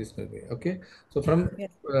 innervation of these two areas. Okay, so from Yes.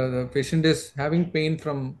 the patient is having pain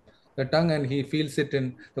from the tongue and he feels it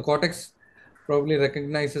in the cortex, probably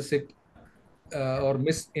recognizes it or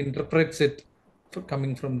misinterprets it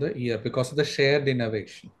coming from the ear because of the shared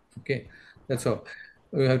innervation. Okay, that's all.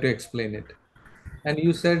 We have to explain it. And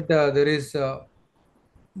you said there is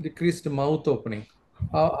decreased mouth opening.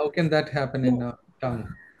 How can that happen in No, tongue?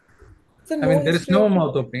 so I no mean, there is history no of.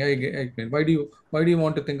 mouth opening. I agree. Why do you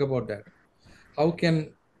want to think about that? How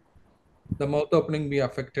can the mouth opening be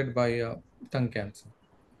affected by tongue cancer?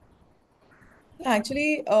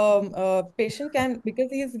 Actually, patient can, because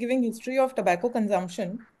he is giving history of tobacco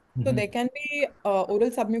consumption, so Mhm. there can be oral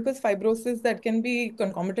submucous fibrosis that can be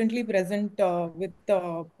concomitantly present with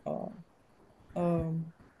um,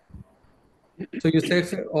 So you say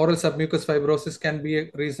oral submucous fibrosis can be a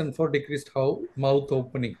reason for decreased how mouth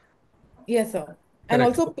opening. yes, sir. And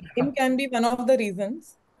Correct. also pain can be one of the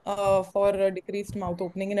reasons for decreased mouth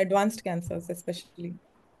opening in advanced cancers, especially.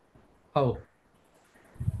 How?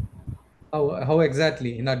 How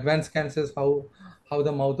exactly in advanced cancers? How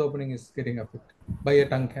the mouth opening is getting affected by a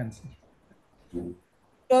tongue cancer?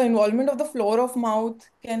 The involvement of the floor of mouth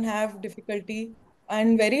can have difficulty,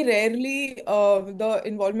 and very rarely the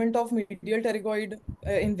involvement of medial pterygoid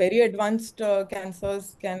in very advanced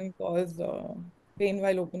cancers can cause pain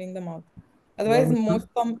while opening the mouth. Otherwise,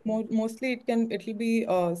 mostly it will be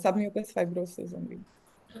submucous fibrosis only.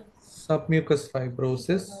 Submucous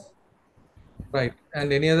fibrosis, right?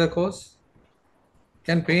 And any other cause?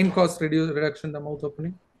 Can pain cause reduction in the mouth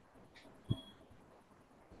opening?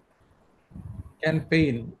 Can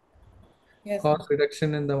pain Yes, sir. cause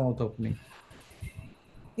reduction in the mouth opening?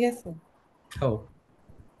 Yes, sir. How?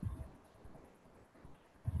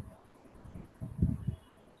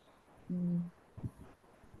 Mm.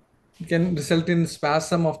 It can result in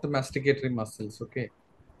spasm of the masticatory muscles. Okay, so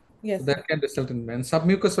Yes, sir. that can result in and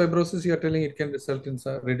submucous fibrosis. You are telling it can result in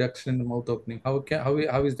reduction in the mouth opening. How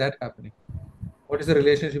is that happening? What is the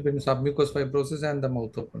relationship between submucous fibrosis and the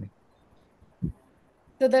mouth opening?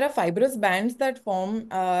 So there are fibrous bands that form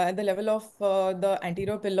at the level of the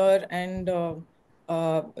anterior pillar and the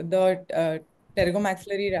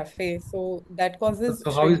pterygomaxillary raphe. So that causes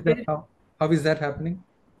So shrinkage. how is that happening?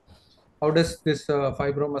 How does this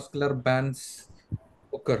fibromuscular bands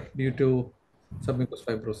occur due to submucous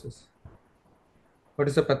fibrosis? What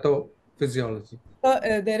is the pathophysiology?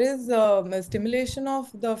 There is a stimulation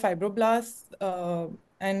of the fibroblasts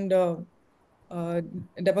and uh,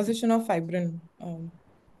 deposition of fibrin. Hmm.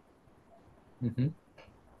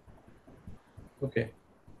 Okay,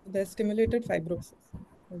 There's stimulated fibrosis.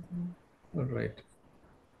 all right.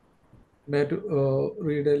 May I to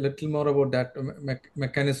read a little more about that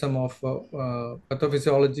mechanism of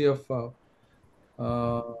pathophysiology of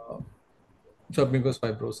submucous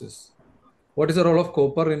fibrosis. What is the role of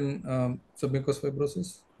copper in submucous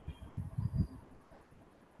fibrosis?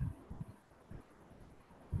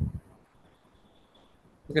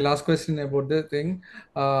 Okay, last question about the thing.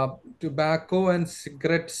 Tobacco and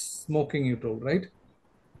cigarette smoking, you told, right?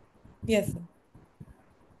 Yes, sir.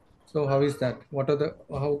 So how is that?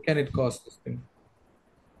 How can it cause this thing?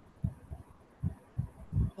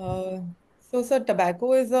 So, sir,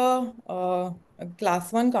 tobacco is a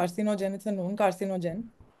class 1 carcinogen. It's a known carcinogen.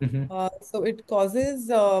 So it causes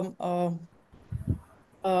uh,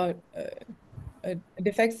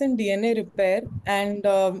 defects in DNA repair and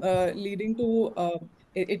leading to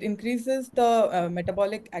it increases the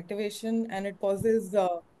metabolic activation, and it causes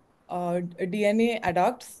DNA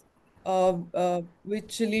adducts,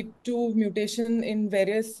 which lead to mutation in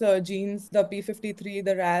various genes, the P53,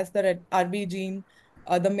 the RAS, the RB gene,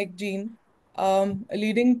 the MYC gene,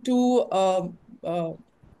 leading to uh,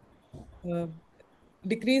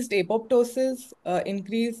 decreased apoptosis,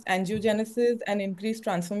 increased angiogenesis, and increased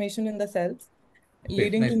transformation in the cells, Okay,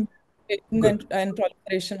 leading nice. to Good. mutation and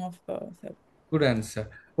proliferation of cells. Good answer.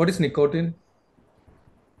 What is nicotine?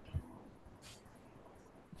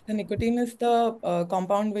 The nicotine is the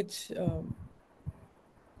compound which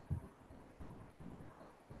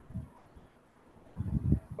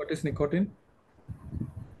What is nicotine?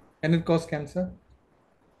 Can it cause cancer?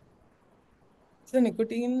 so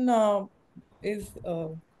nicotine is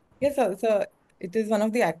yes, so it is one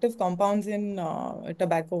of the active compounds in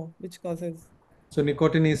tobacco which causes. So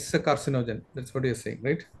nicotine is a carcinogen. That's what you're saying,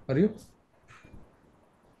 right? Are you?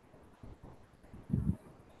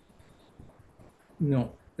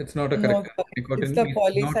 No, it's not a No, correct. sir, it's Nicotine the is not a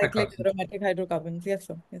polycyclic carcinogen. aromatic hydrocarbons. Yes,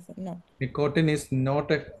 sir. Yes, sir. No. Nicotine is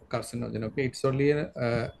not a carcinogen. Okay, it's only an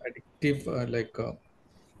addictive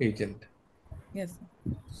agent. Yes, sir.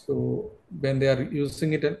 So when they are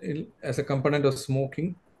using it as a component of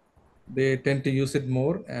smoking, they tend to use it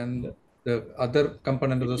more, and the other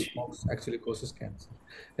component of the smokes actually causes cancer.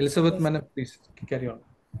 Elizabeth, Yes. Mana, please carry on.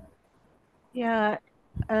 Yeah,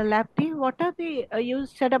 Labdhy, what are the, you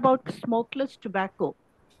said about smokeless tobacco.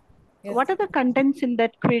 Yes. What are the contents in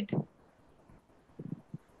that quid?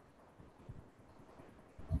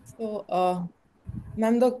 So,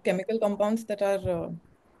 ma'am, the chemical compounds that are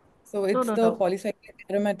so it's the No. polycyclic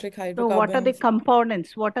aromatic So what are the hydrocarbons.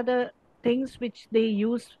 components? What are the things which they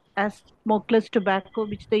use as smokeless tobacco,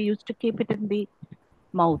 which they use to keep it in the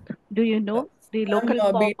mouth? Do you know the Ma'am, local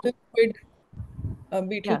form?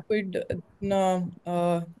 betel Yeah. quid,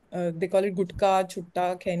 they call it gutka,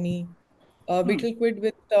 chutta, khenni. Betel quid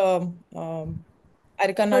with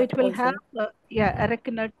areca So nut it will have, also.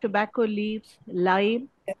 areca nut, tobacco leaves, lime.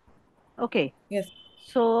 Yes. Okay. Yes.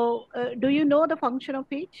 So do you know the function of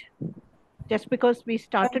each? Just because we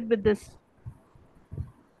started with this.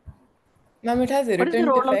 Ma'am, it has What is the irritant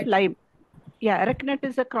role of effect. lime? Yeah, areca nut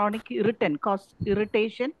is a chronic irritant, cause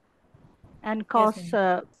irritation and cause,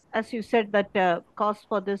 Yes, as you said, that cause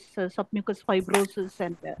for this submucous fibrosis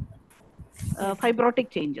and yes, fibrotic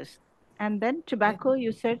changes. And then yes. tobacco,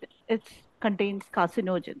 you said it contains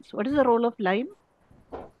carcinogens. What is the role of lime?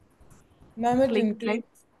 Ma'am, it Flake lime? increases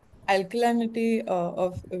alkalinity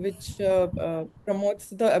of which promotes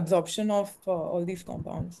the absorption of all these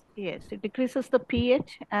compounds. Yes, it decreases the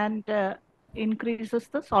pH and increases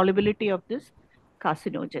the solubility of this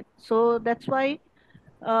carcinogen. So that's why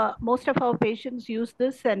most of our patients use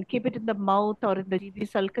this and keep it in the mouth or in the GB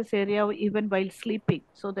sulcus area even while sleeping.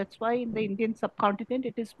 So that's why in the Indian subcontinent,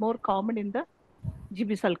 it is more common in the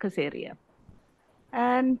GB sulcus area.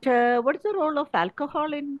 And what is the role of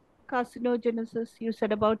alcohol in carcinogenesis? You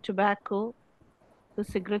said about tobacco, the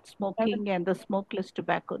cigarette smoking and the smokeless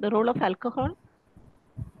tobacco. The role of alcohol?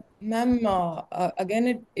 Ma'am,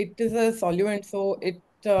 again, it is a solvent, so it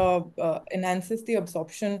enhances the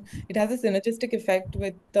absorption. It has a synergistic effect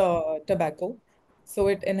with tobacco, so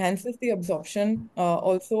it enhances the absorption.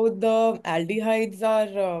 Also, the aldehydes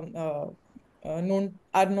are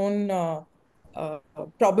known uh,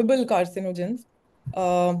 probable carcinogens.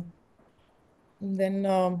 Uh, then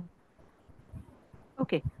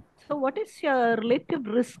Okay. So what is your relative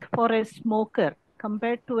risk for a smoker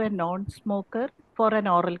compared to a non-smoker for an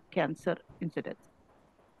oral cancer incidence,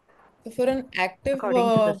 so for an active according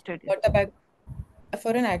to the study?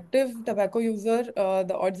 tobacco user,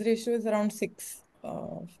 the odds ratio is around 6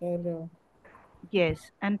 for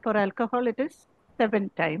Yes. And for alcohol, it is 7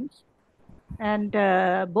 times. And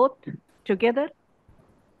both together,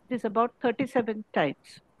 it is about 37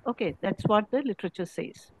 times. Okay. That's what the literature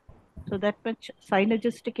says. So that much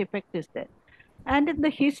synergistic effect is there. And in the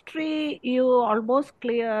history, you almost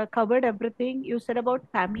covered everything. You said about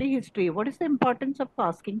family history. What is the importance of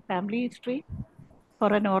asking family history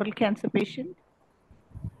for an oral cancer patient?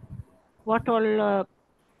 What all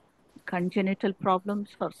congenital problems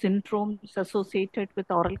or syndromes associated with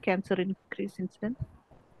oral cancer increase incidence?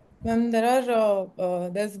 Ma'am,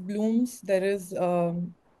 there's Bloom's, there is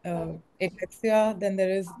ataxia, then there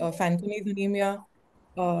is Fanconi's anemia,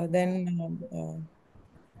 then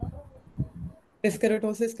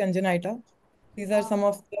Piskeratosis congenita. These are some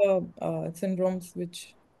of the syndromes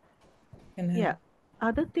which can have. Yeah.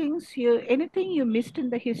 Other things, anything you missed in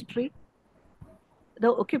the history?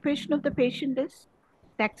 The occupation of the patient is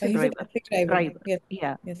taxi He's a driver. taxi driver. Yes.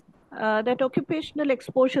 Yeah. Yes. That occupational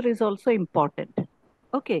exposure is also important.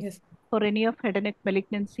 Okay. Yes. For any of head and neck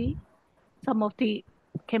malignancy, some of the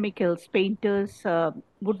chemicals, painters,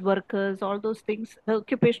 woodworkers, all those things, the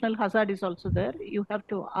occupational hazard is also there. You have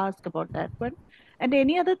to ask about that one. And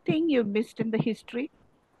any other thing you missed in the history?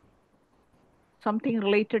 Something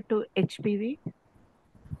related to HPV?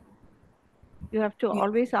 You have to Yes.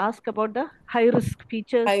 always ask about the high risk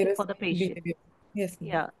features High risk for the patient. behavior. Yes.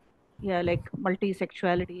 Yeah. Yeah, like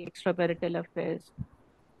multisexuality, extramarital affairs.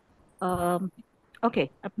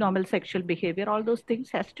 Okay, abnormal sexual behavior, all those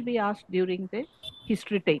things has to be asked during the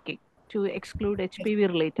history taking to exclude Yes. HPV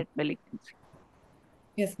related malignancy.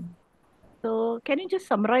 Yes. So can you just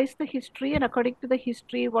summarize the history, and according to the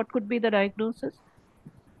history, what could be the diagnosis?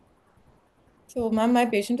 So, ma'am, my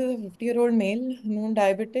patient is a 50-year-old male, known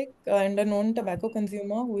diabetic and a known tobacco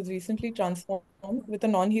consumer who is recently transformed with a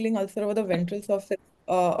non-healing ulcer over the ventral surface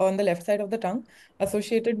on the left side of the tongue,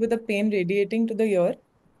 associated with a pain radiating to the ear,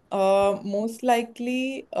 most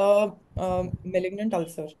likely a malignant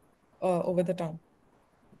ulcer over the tongue.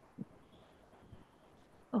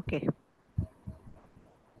 Okay.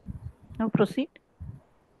 Now proceed.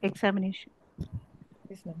 Examination.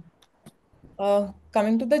 Yes, ma'am.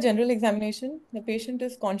 Coming to the general examination, the patient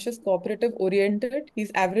is conscious, cooperative, oriented.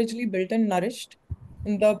 He's averagely built and nourished.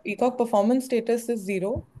 And the ECOG performance status is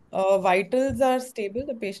 0. Vitals are stable.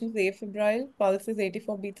 The patient is afebrile. Pulse is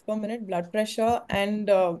 84 beats per minute. Blood pressure and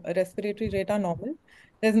respiratory rate are normal.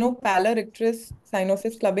 There's no pallor, icterus,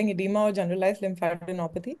 cyanosis, clubbing, edema, or generalized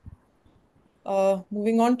lymphadenopathy.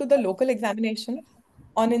 Moving on to the local examination.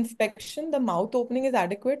 On inspection, the mouth opening is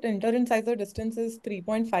adequate. Interincisor distance is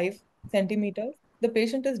 3.5 centimeters. The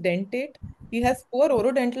patient is dentate. He has poor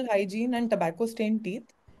orodental hygiene and tobacco-stained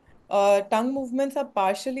teeth. Tongue movements are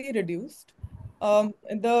partially reduced.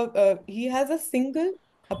 He has a single,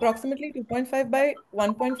 approximately 2.5 by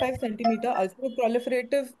 1.5 centimeter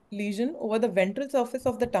ulceroproliferative lesion over the ventral surface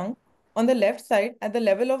of the tongue on the left side at the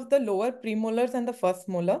level of the lower premolars and the first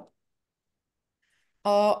molar.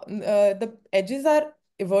 The edges are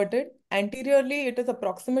everted. Anteriorly, it is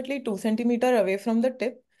approximately 2 centimeter away from the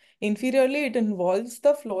tip. Inferiorly, it involves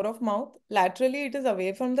the floor of mouth. Laterally, it is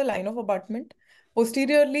away from the line of abutment.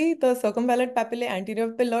 Posteriorly, the circumvallate papillae, anterior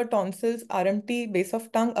pillar, tonsils, RMT, base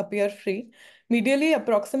of tongue appear free. Medially,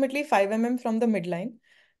 approximately 5 mm from the midline.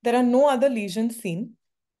 There are no other lesions seen.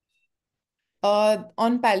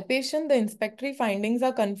 On palpation, the inspectory findings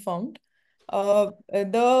are confirmed.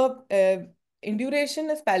 The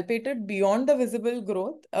induration is palpated beyond the visible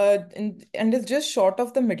growth and is just short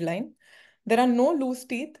of the midline. There are no loose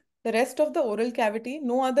teeth. The rest of the oral cavity,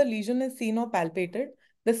 no other lesion is seen or palpated.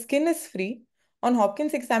 The skin is free. On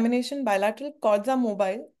Hopkins examination, bilateral cords are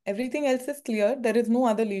mobile. Everything else is clear. There is no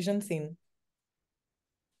other lesion seen.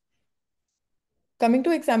 Coming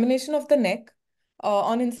to examination of the neck,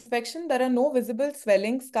 on inspection, there are no visible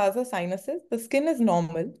swelling, scars, or sinuses. The skin is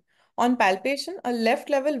normal. On palpation, a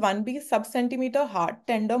left level 1B sub-centimeter hard,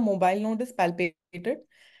 tender, mobile node is palpated,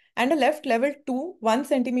 and a left level 2, 1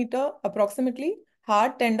 centimeter approximately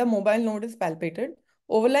hard, tender, mobile node is palpated.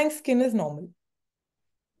 Overlying skin is normal.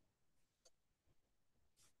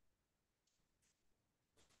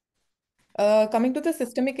 Coming to the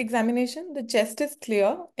systemic examination, the chest is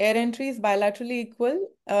clear, air entry is bilaterally equal,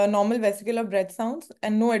 normal vesicular breath sounds,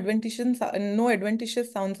 and no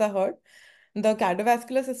adventitious sounds are heard. The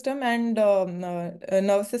cardiovascular system and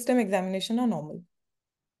nerve system examination are normal.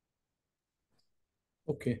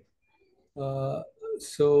 Okay. Uh,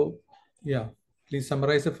 so, yeah, please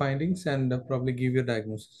summarize the findings and probably give your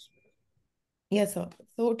diagnosis. Yes, sir.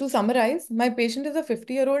 So to summarize, my patient is a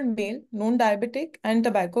 50-year-old male, known diabetic and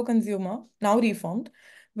tobacco consumer, now reformed,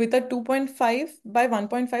 with a 2.5 by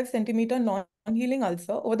 1.5 centimeter non-healing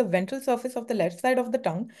ulcer over the ventral surface of the left side of the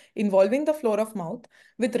tongue, involving the floor of mouth,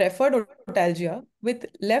 with referred otalgia, with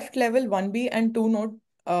left level 1B and 2 node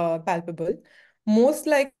palpable, most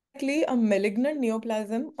likely a malignant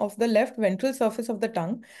neoplasm of the left ventral surface of the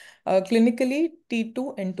tongue, clinically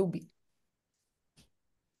T2N2B.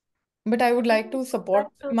 But I would like to support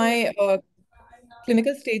my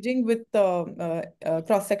clinical staging with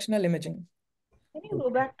cross-sectional imaging. Can you go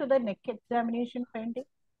back to the neck examination finding?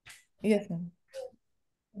 Yes, ma'am.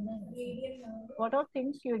 What are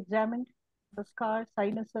things you examined? The scars,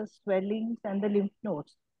 sinuses, swellings, and the lymph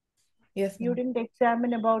nodes. Yes, You ma'am. didn't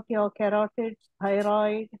examine about your carotids,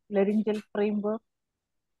 thyroid, laryngeal framework.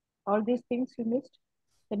 All these things you missed.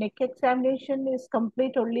 The neck examination is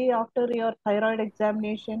complete only after your thyroid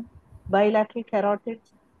examination, bilateral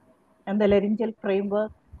carotids, and the laryngeal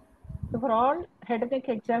framework. So for all head and neck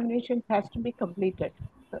examination has to be completed.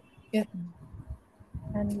 So, Yes.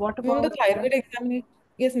 and what Ma'am, the about thyroid examination?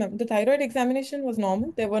 Yes, ma'am. The thyroid examination was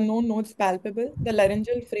normal. There were no nodes palpable. The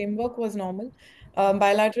laryngeal framework was normal.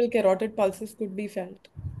 Bilateral carotid pulses could be felt.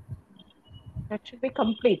 that should be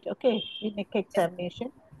complete, okay, the neck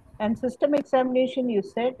examination. And system examination, you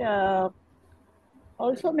said,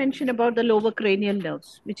 also mention about the lower cranial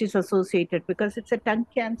nerves, which is associated because it's a tongue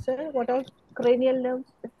cancer. What are cranial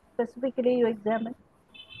nerves specifically you examine?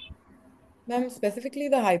 Ma'am, specifically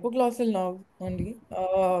the hypoglossal nerve only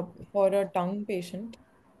for a tongue patient.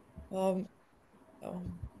 Um,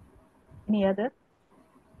 um, Any other?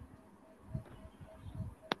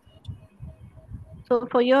 So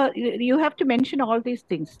for you have to mention all these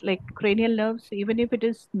things like cranial nerves, even if it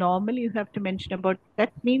is normal, you have to mention about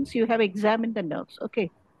that means you have examined the nerves. Okay.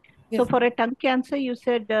 So yes, for ma'am. a tongue cancer, you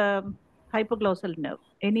said hypoglossal nerve.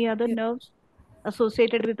 Any other Yes. nerves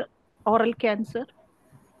associated with oral cancer?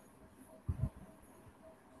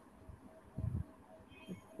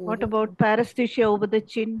 What about paresthesia over the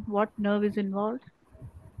chin? What nerve is involved?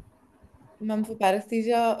 Ma'am, for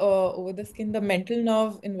paresthesia over the skin, the mental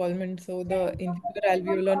nerve involvement, so the inferior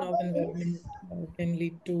alveolar nerve involvement can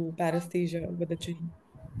lead to paresthesia over the chin.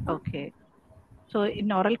 Okay. So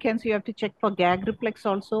in oral cancer, you have to check for gag reflex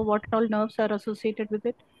also. What all nerves are associated with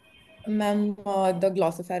it? Ma'am, the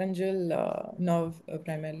glossopharyngeal nerve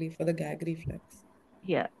primarily for the gag reflex.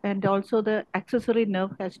 Yeah, and also the accessory nerve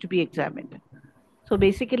has to be examined. So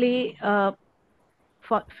basically,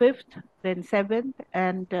 fifth, then seventh,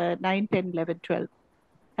 and 9, 10, 11, 12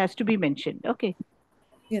 has to be mentioned. Okay.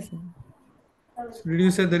 Yes, ma'am. So did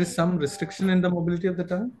you say there is some restriction in the mobility of the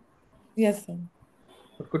tongue? Yes, sir.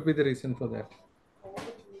 What could be the reason for that?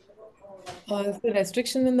 So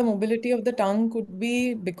restriction in the mobility of the tongue could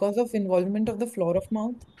be because of involvement of the floor of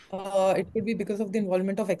mouth. It could be because of the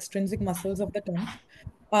involvement of extrinsic muscles of the tongue.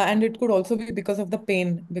 And it could also be because of the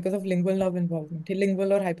pain, because of lingual nerve involvement,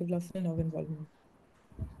 lingual or hypoglossal nerve involvement.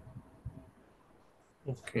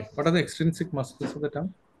 Okay. What are the extrinsic muscles of the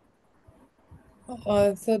tongue?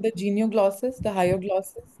 So the genioglossus, the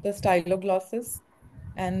hyoglossus, the styloglossus,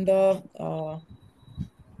 and the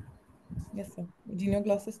yes, sir,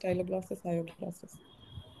 genioglossus, styloglossus, hyoglossus,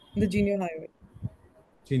 the geniohyoid.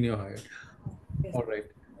 Geniohyoid. Yes. All right.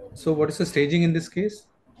 So what is the staging in this case?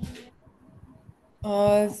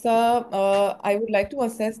 I would like to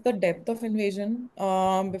assess the depth of invasion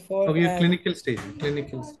before Okay, clinical staging.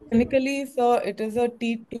 Clinical stage. clinically, so it is a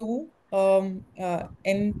T2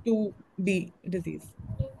 N2B disease.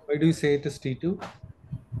 Why do you say it is T2?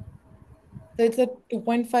 So it's a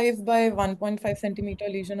 2.5 by 1.5 centimeter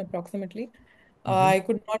lesion approximately. Mhm. I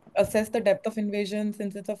could not assess the depth of invasion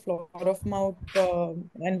since it's a floor of mouth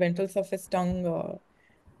and ventral surface tongue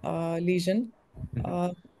lesion.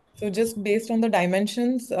 Mhm. So just based on the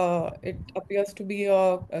dimensions, it appears to be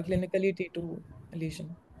a clinically T2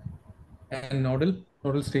 lesion. And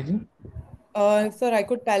nodal staging? Sir, I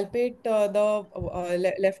could palpate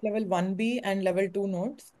the left level 1B and level 2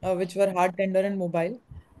 nodes, which were hard, tender, and mobile.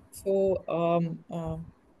 So,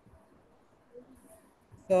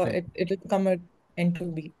 Right. it will come at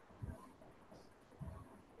N2B.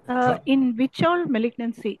 In which all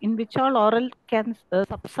malignancy, in which all oral cancer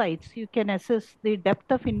subsites, you can assess the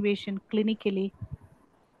depth of invasion clinically.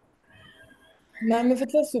 Ma'am, if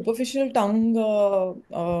it's a superficial tongue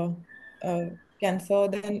uh, cancer,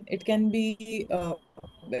 then it can be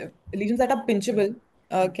lesions that are pinchable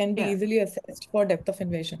can be Yeah, easily assessed for depth of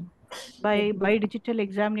invasion. by digital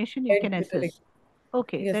examination, you By can digital assess.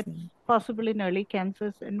 Okay, Yes, that's ma'am. possible in early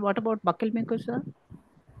cancers. And what about buccal mucosa?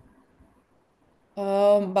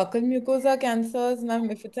 Buccal mucosa cancers, ma'am,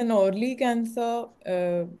 if it's an early cancer,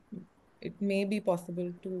 it may be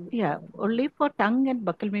possible to. Yeah, only for tongue and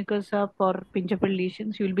buccal mucosa for pinchable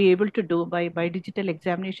lesions, you'll be able to do by digital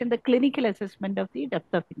examination the clinical assessment of the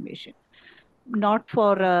depth of invasion, not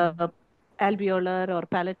for alveolar or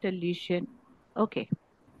palatal lesion. Okay.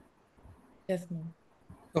 Yes, ma'am.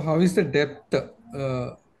 So how is the depth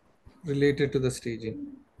related to the staging?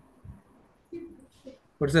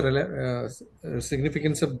 What is the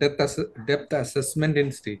significance of depth assessment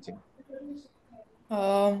in staging?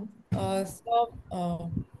 So,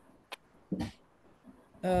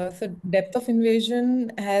 so depth of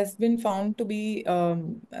invasion has been found to be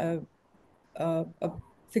a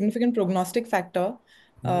significant prognostic factor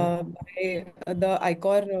Mhm. by the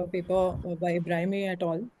ICOR paper by Ibrahimi et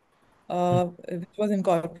al., which was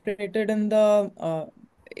incorporated in the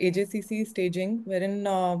AJCC staging, wherein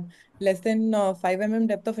less than 5 mm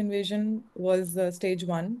depth of invasion was stage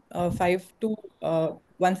 1, 5 to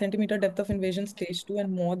 1 centimeter depth of invasion stage 2,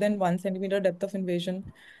 and more than 1 centimeter depth of invasion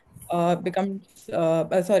becomes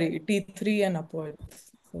T3 and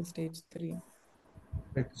upwards, so stage 3.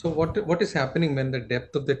 Right. So what is happening when the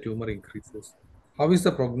depth of the tumor increases? How is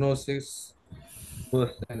the prognosis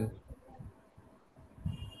worse, and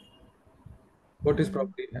what is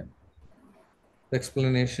probably the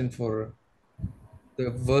explanation for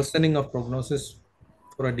the worsening of prognosis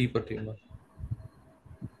for a deeper tumor?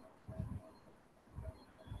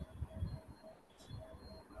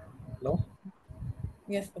 Hello?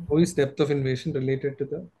 Yes, sir. How is depth of invasion related to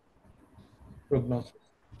the prognosis?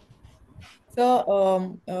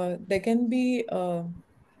 So there can be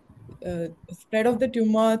spread of the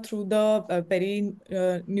tumor through the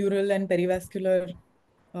perineural and perivascular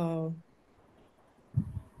uh,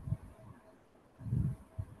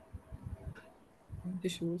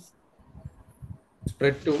 tissues.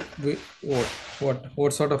 Spread to what?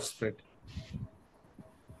 What sort of spread?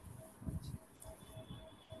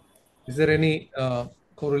 Is there any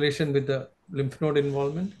correlation with the lymph node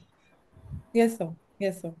involvement? Yes, sir.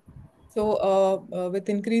 Yes, sir. So with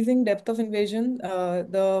increasing depth of invasion,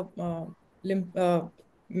 the lymph,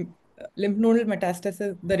 lymph nodal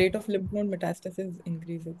metastasis, the rate of lymph node metastasis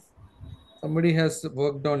increases. Somebody has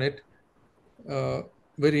worked on it uh,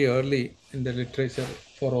 very early in the literature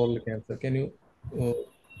for oral cancer. Can you uh,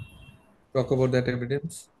 talk about that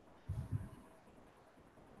evidence?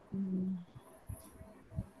 Mm.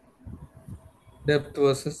 Depth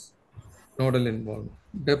versus nodal involvement.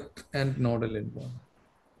 Depth and nodal involvement.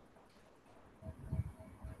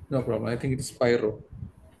 No problem. I think it's Pyro.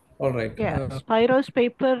 All right. Yeah, Spiro's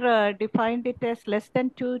paper defined it as less than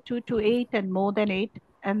 2 to 8 and more than 8.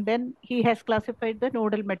 And then he has classified the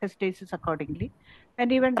nodal metastasis accordingly.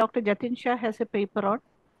 And even Dr. Jatin Shah has a paper on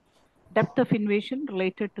depth of invasion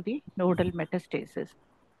related to the nodal metastasis.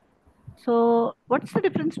 So what's the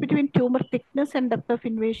difference between tumor thickness and depth of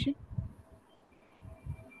invasion?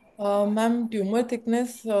 Ma'am, tumor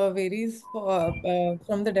thickness varies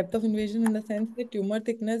from the depth of invasion, in the sense that tumor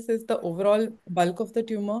thickness is the overall bulk of the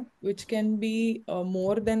tumor, which can be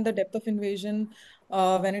more than the depth of invasion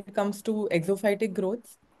when it comes to exophytic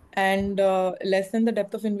growths, and less than the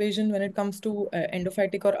depth of invasion when it comes to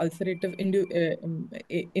endophytic or ulcerative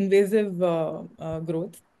invasive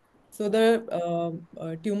growths. So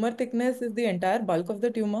the tumor thickness is the entire bulk of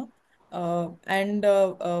the tumor, and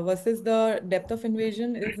versus the depth of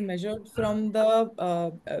invasion is measured from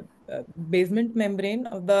the basement membrane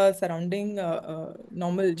of the surrounding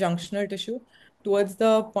normal junctional tissue towards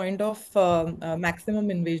the point of maximum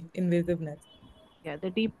invasiveness. Yeah,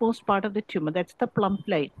 the deepmost part of the tumor, that's the plump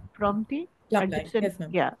line from the Plumb line. adjacent, Yes, ma'am.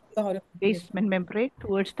 yeah, Yes. basement membrane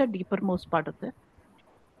towards the deepermost part of the.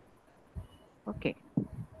 Okay.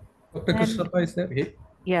 Dr. And Krishnappa is there?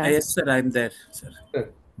 yeah, Yes, sir, I'm there, sir. Sir.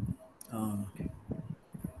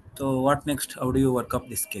 So what next? How do you work up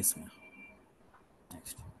this case, ma'am?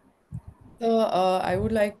 Next. So I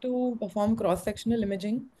would like to perform cross-sectional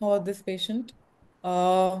imaging for this patient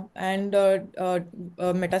and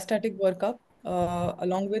metastatic workup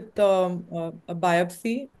along with a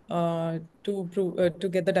biopsy to prove to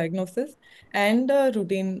get the diagnosis, and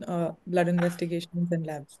routine blood investigations and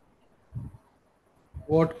labs.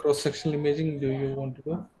 What cross-sectional imaging do you want to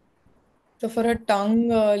do? So for a tongue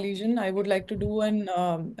lesion, I would like to do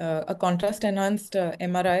a contrast-enhanced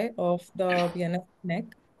MRI of the PNS neck.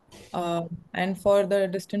 And for the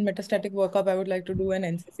distant metastatic workup, I would like to do an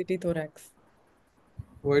NCCT thorax.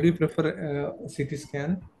 Why do you prefer a CT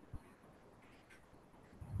scan?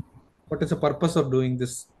 What is the purpose of doing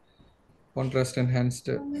this contrast enhanced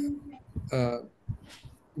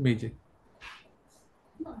imaging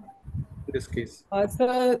in this case?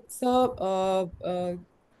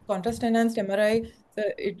 Contrast enhanced MRI, so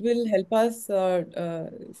it will help us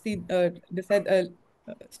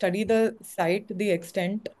study the site, the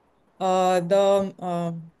extent,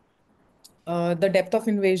 the depth of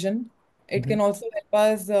invasion. It can also help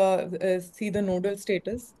us see the nodal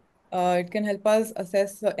status. It can help us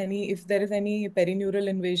assess if there is any perineural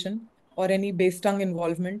invasion or any base tongue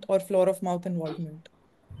involvement or floor of mouth involvement.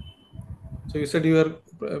 So you said you are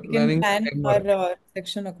We can planning plan MRI. our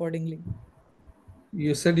section accordingly.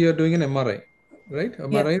 You said you are doing an MRI, right?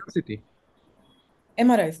 MRI Yes, or CT?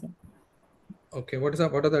 MRI, sir. Okay. What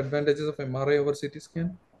are the advantages of MRI over CT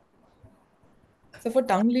scan? So for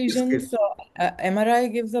tongue This lesions, case. MRI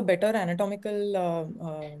gives a better anatomical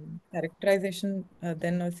characterization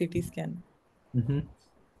than a CT scan.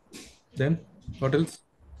 Then what else?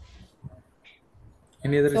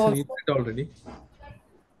 Any other So reason? You also, said already.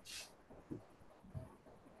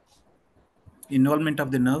 Involvement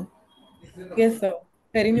of the nerve. Yes, sir.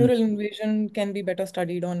 Perineural invasion can be better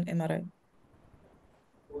studied on MRI.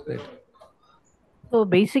 Right. So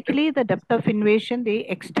basically, the depth of invasion, the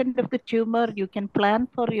extent of the tumor, you can plan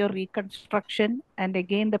for your reconstruction. And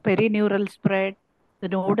again, the perineural spread, the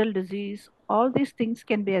nodal disease, all these things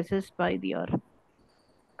can be assessed by your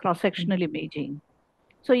cross-sectional imaging.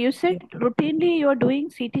 So you said routinely you are doing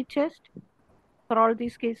CT chest for all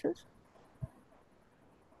these cases?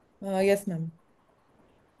 Yes, ma'am.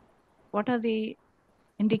 What are the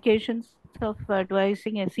indications of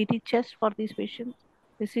advising a CT chest for these patients?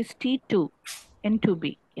 This is T2,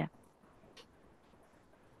 N2B. Yeah.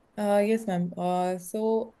 Yes, ma'am.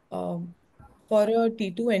 For a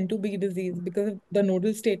T2 N2B disease, because of the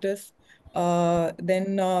nodal status,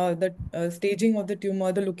 then the staging of the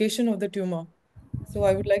tumor, the location of the tumor. So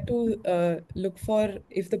I would like to look for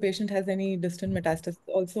if the patient has any distant metastasis,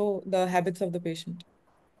 also the habits of the patient.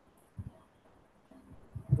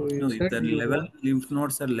 So you No, if said the you level want. lymph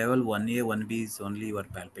nodes are level 1A, 1B is only you are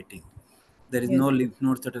palpating. There is Yes. no lymph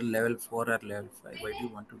nodes at a level 4 or level 5. Why do you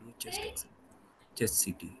want to do chest X-ray? Chest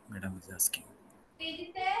CT, madam is asking.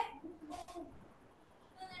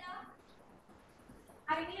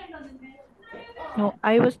 No,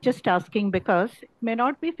 I was just asking because it may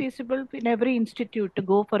not be feasible in every institute to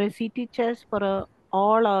go for a CT chest for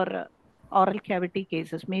all our oral cavity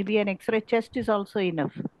cases. Maybe an X-ray chest is also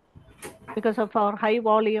enough. Because of our high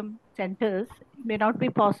volume centers, it may not be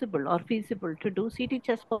possible or feasible to do CT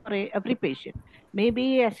chest for every patient.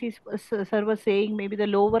 Maybe, as sir was saying, maybe the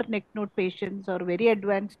lower neck node patients or very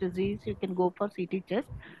advanced disease, you can go for CT chest.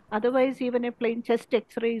 Otherwise, even a plain chest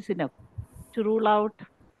X-ray is enough to rule out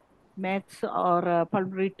METs or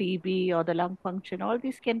pulmonary TB or the lung function. All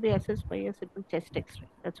these can be assessed by a simple chest X-ray.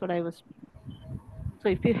 That's what I was meaning. So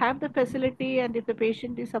if you have the facility and if the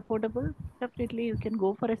patient is affordable, definitely you can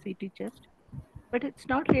go for a CT chest. But it's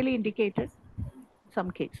not really indicated in some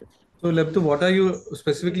cases. So Labdhy, what are you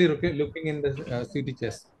specifically looking in the CT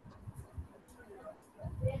chest?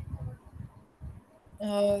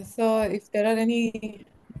 So if there are any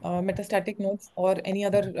metastatic nodes or any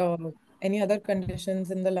other conditions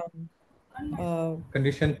in the lung,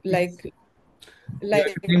 Condition. like You are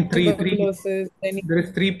showing three. tuberculosis, any There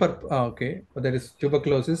is three per. Okay. So there is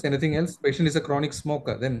tuberculosis. Anything else? Patient is a chronic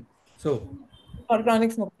smoker. Then so. or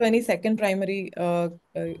chronic smoke, so any second primary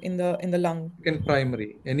in the lung, Second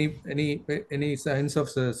primary. Any signs of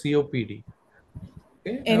COPD.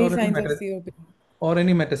 Okay. any signs of COPD. Or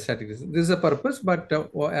any metastatic disease. This is a purpose, but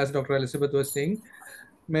as Dr. Elizabeth was saying,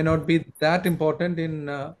 may not be that important in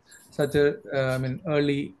such a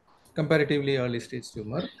comparatively early stage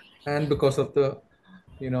tumor, and because of the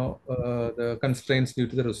the constraints due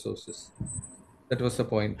to the resources. That was the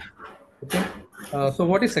point. Okay. So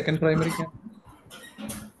what is second primary cancer?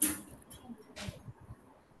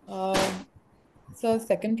 So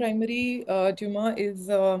second primary tumor is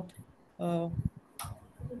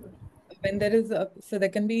when there is so there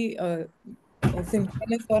can be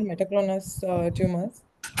synchronous or metachronous tumors.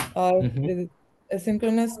 Mm-hmm.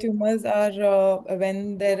 Synchronous tumors are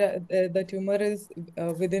when the tumor is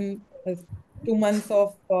within 2 months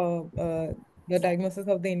of the diagnosis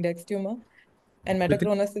of the index tumor, and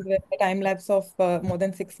metachronous is where the time lapse of more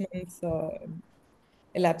than 6 months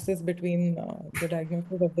elapses between the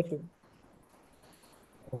diagnosis of the two.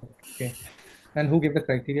 Okay. And who gave the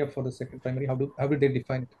criteria for the second primary? How did they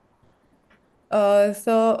define it?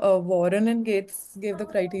 Warren and Gates gave the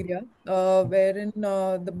criteria, wherein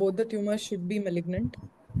both the tumors should be malignant.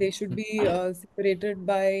 They should be separated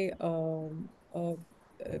by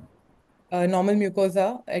normal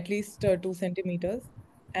mucosa, at least 2 centimeters,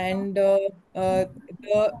 and the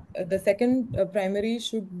second primary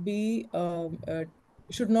should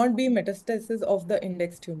not be metastasis of the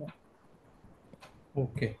index tumor.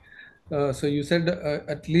 Okay. So you said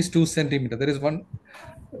at least 2 centimeter. There is one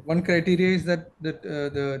criteria is that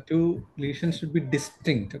the two lesions should be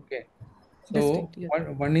distinct. Okay. So Distinct, yes.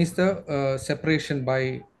 one is the separation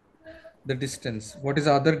by the distance. What is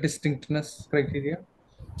the other distinctness criteria?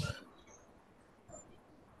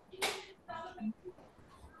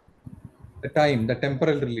 The time, the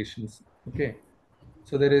temporal relations. Okay.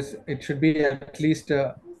 So it should be at least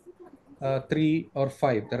 3 or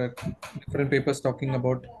 5. There are different papers talking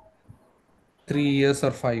about 3 years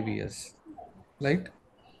or 5 years. Right?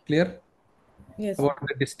 Clear? Yes. About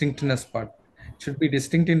the distinctness part. It should be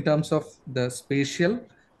distinct in terms of the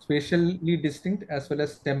spatially distinct as well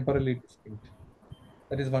as temporally distinct.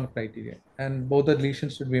 That is one criteria. And both the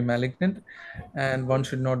lesions should be malignant and one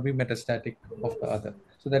should not be metastatic of the other.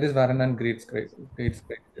 So that is Warren and Gates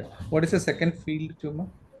criteria. What is the second field tumor?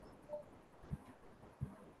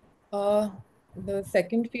 The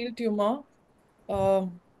second field tumor,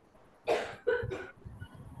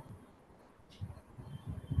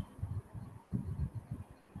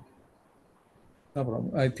 No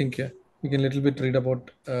problem. I think we can little bit read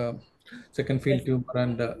about second field yes. tumor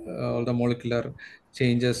and all the molecular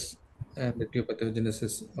changes and the tube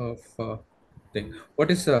pathogenesis of thing.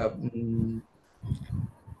 What is uh,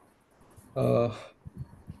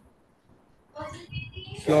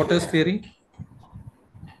 Slaughter's theory?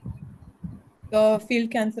 The field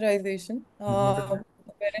cancerization,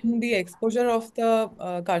 wherein the exposure of the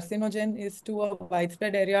carcinogen is to a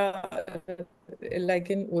widespread area, like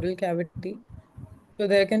in oral cavity. So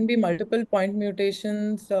there can be multiple point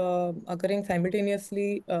mutations occurring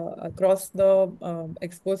simultaneously across the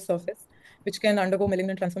exposed surface, which can undergo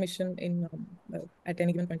malignant transformation in at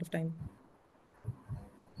any given point of time.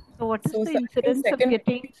 So what is So the incidence of second,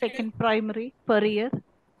 getting second primary per year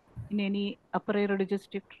in any upper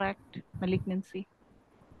aerodigestive tract malignancy?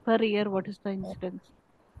 Per year, what is the incidence?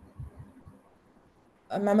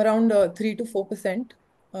 I'm around 3 to 4%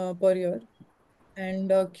 per year.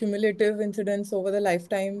 And cumulative incidence over the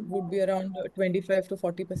lifetime would be around 25 to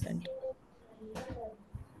 40%.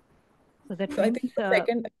 So that So I means, think the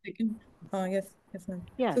yes, ma'am.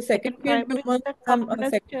 yeah, So second second field primary is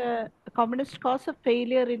tumors, the commonest cause of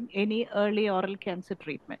failure in any early oral cancer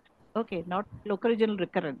treatment. Okay, not local regional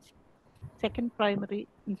recurrence. Second primary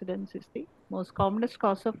incidence is the most commonest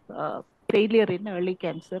cause of failure in early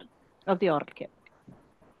cancer of the oral cavity.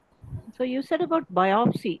 So you said about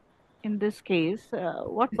biopsy. In this case,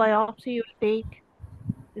 what biopsy you'll take?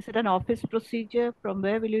 Is it an office procedure? From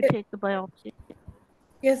where will you take the biopsy?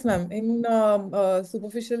 yes, ma'am. In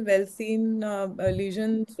superficial, well-seen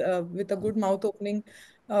lesions with a good mouth opening,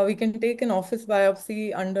 we can take an office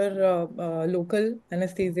biopsy under local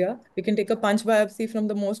anesthesia. We can take a punch biopsy from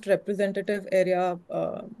the most representative area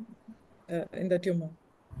in the tumor.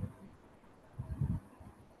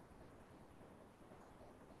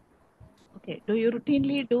 Okay. Do you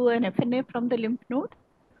routinely do an FNA from the lymph node?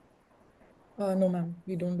 No, ma'am.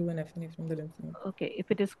 We don't do an FNA from the lymph node. Okay. If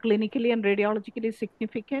it is clinically and radiologically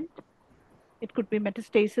significant, it could be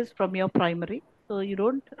metastasis from your primary. So you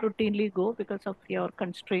don't routinely go because of your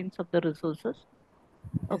constraints of the resources.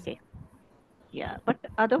 Okay. Yeah. But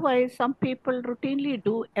otherwise, some people routinely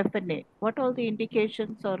do FNA. What are the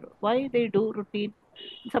indications or why they do routine?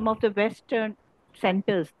 Some of the Western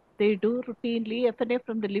centers, they do routinely FNA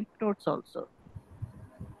from the lymph nodes also.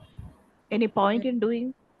 Any point in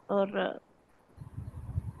doing or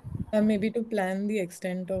Maybe to plan the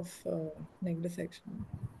extent of neck dissection.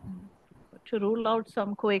 to rule out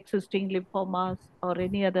some coexisting lymphomas or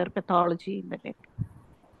any other pathology in the neck?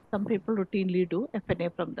 Some people routinely do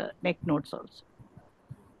FNA from the neck nodes also.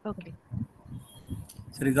 Okay.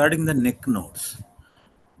 So regarding the neck nodes,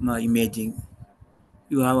 imaging,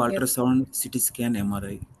 you have Yes, ultrasound, CT scan,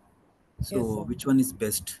 MRI. So yes, sir. which one is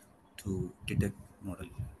best to detect nodal?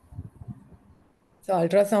 So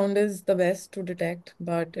ultrasound is the best to detect,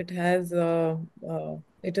 but it is a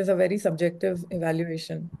very subjective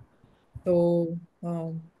evaluation. So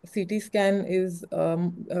CT scan is a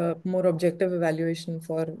more objective evaluation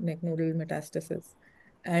for neck nodal metastasis,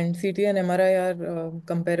 and CT and MRI are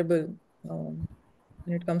comparable when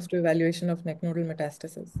it comes to evaluation of neck nodal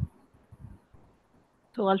metastasis.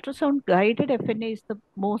 So ultrasound guided FNA is the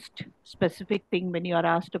most specific thing when you are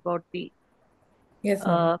asked about the Yes,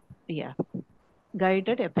 ma'am. yeah,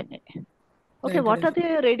 guided FNA. Okay, Guided what are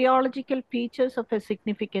FNA. the radiological features of a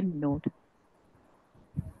significant node?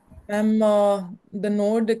 The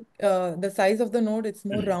size of the node, it's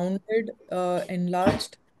more rounded,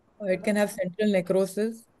 enlarged. It can have central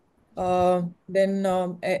necrosis. Then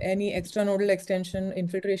any extranodal extension,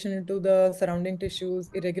 infiltration into the surrounding tissues,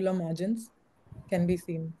 irregular margins can be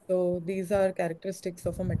seen. So these are characteristics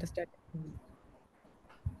of a metastatic node.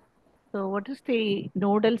 So what is the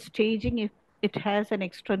nodal staging if it has an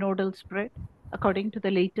extranodal spread according to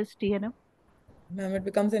the latest TNM? Ma'am, it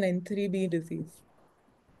becomes an N3B disease.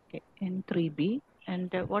 Okay, N3B.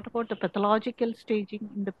 And what about the pathological staging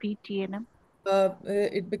in the PTNM?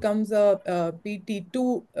 It becomes a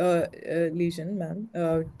PT2 lesion, ma'am.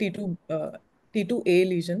 T2A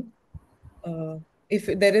lesion. If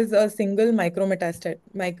there is a single micro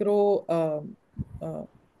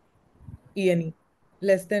ENE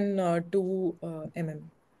less than 2 mm.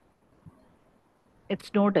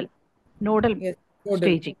 It's nodal Yes, nodal.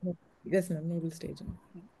 staging. Yes, ma'am, nodal staging.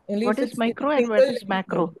 Only What if is it's in a micro and what single is lymph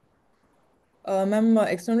macro? node. Ma'am,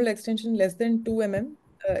 external extension less than 2 mm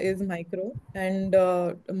is micro, and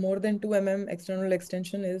more than 2 mm external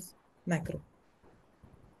extension is macro.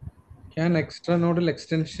 Can extranodal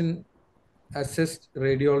extension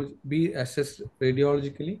be assessed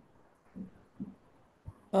radiologically?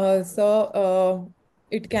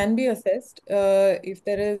 It can be assessed if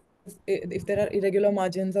there are irregular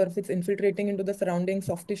margins, or if it's infiltrating into the surrounding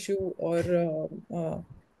soft tissue, or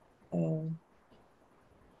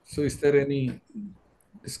so is there any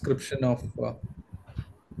description of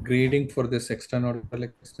grading for this extranodal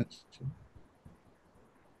extension?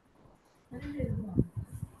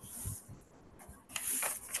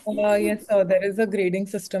 Yes, there is a grading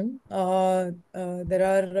system. There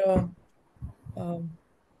are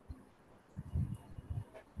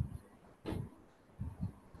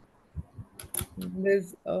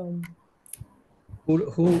there's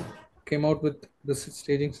Who came out with this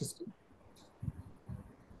staging system?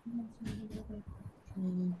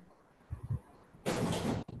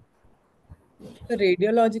 The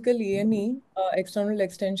radiological E&E, external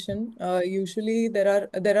extension. Usually there are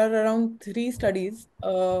around 3 studies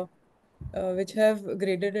which have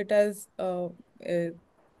graded it as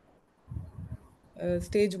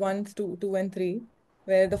stage 1, 2, and 3,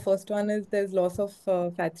 where the first one is there's loss of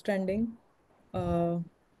fat stranding. Then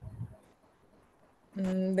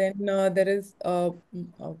there is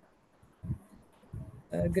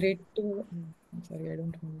grade 2. I'm sorry, I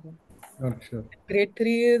don't remember. Not sure. Grade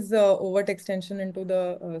 3 is overt extension into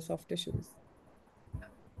the soft tissues.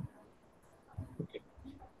 Okay.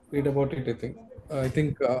 Read about it, I think.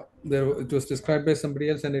 It was described by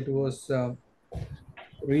somebody else, and it was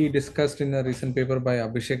re-discussed in a recent paper by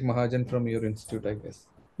Abhishek Mahajan from your institute, I guess.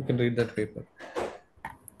 You can read that paper.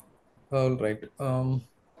 All right.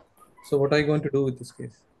 So what are you going to do with this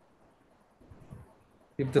case?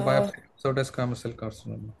 If the biopsy comes out as squamous cell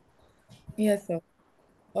carcinoma. Yes, sir.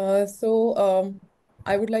 I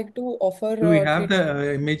would like to offer. Do we have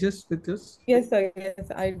the images with us? Yes, sir.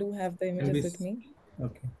 Yes, I do have the images with me.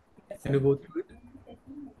 Okay. Yes, Can you go through it?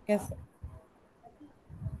 Yes, sir.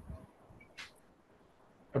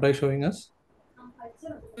 What are you showing us?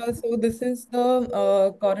 So this is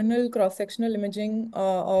the coronal cross-sectional imaging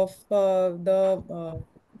of the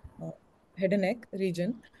head and neck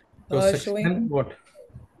region, showing what?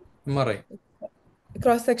 MRI.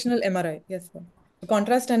 Cross-sectional MRI. Yes, sir.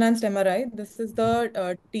 Contrast enhanced MRI. This is the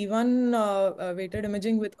T1 weighted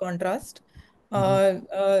imaging with contrast.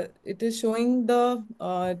 It is showing the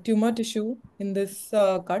tumor tissue in this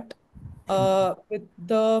cut with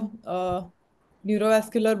the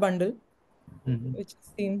neurovascular bundle, which is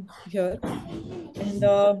seen here. And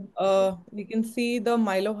we can see the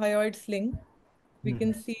mylohyoid sling. We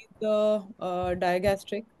can see the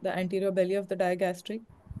digastric, the anterior belly of the digastric.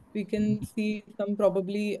 We can see some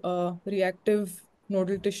probably reactive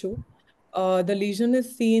nodal tissue. The lesion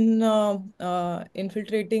is seen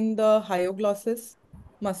infiltrating the hyoglossus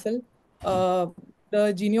muscle. The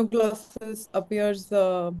genioglossus appears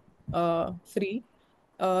free.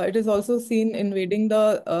 It is also seen invading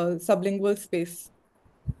the sublingual space.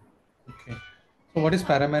 Okay. So what is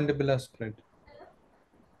paramandibular spread?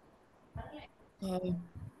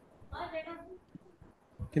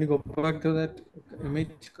 Can you go back to that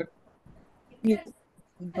image? Yes.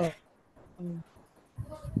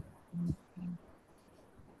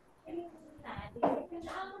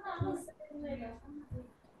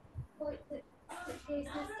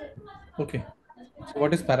 Okay. So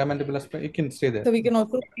what is paramandibular spread? You can stay there. So we can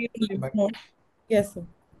also see the lymph node. Yes, sir.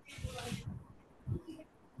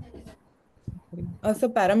 So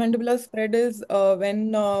paramandibular spread is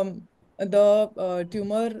when the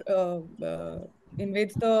tumor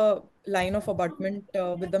invades the line of abutment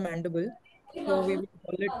with the mandible. So we will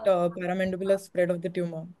call it paramandibular spread of the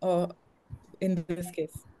tumor in this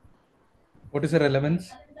case. What is the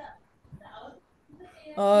relevance?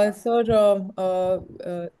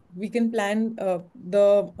 We can plan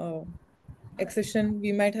the excision.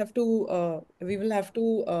 We will have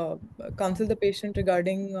to counsel the patient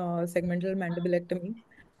regarding segmental mandibulectomy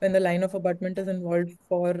when the line of abutment is involved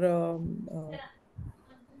for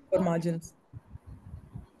margins.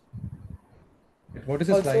 What is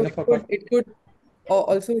this line of abutment? It could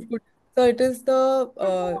also it could. So it is the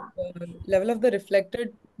level of the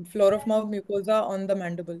reflected floor of mouth mucosa on the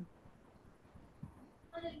mandible.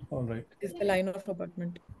 All right. Is the line of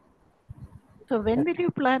abutment. So when will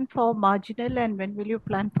you plan for marginal and when will you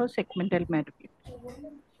plan for segmental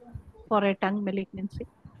mandibulectomy for a tongue malignancy?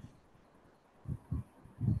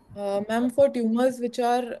 Ma'am, for tumors which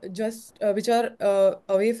are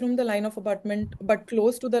away from the line of abutment but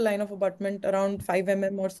close to the line of abutment around 5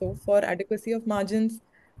 mm or so, for adequacy of margins,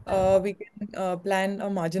 we can plan a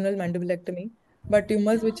marginal mandibulectomy. But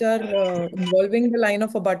tumors which are involving the line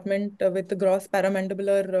of abutment with the gross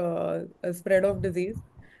paramandibular spread of disease,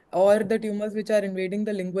 or the tumors which are invading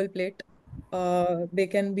the lingual plate, they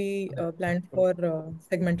can be planned for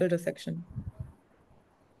segmental resection.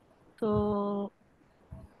 So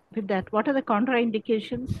with that, what are the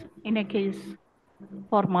contraindications in a case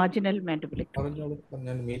for marginal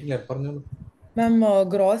mandibulectomy? Ma'am,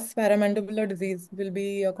 gross paramandibular disease will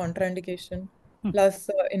be a contraindication, plus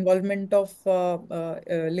involvement of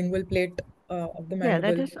lingual plate of the Yeah,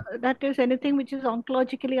 mandible. that is anything which is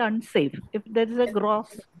oncologically unsafe. If there is a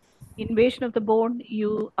gross invasion of the bone,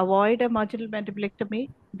 you avoid a marginal mandibulectomy.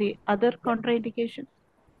 The other contraindication?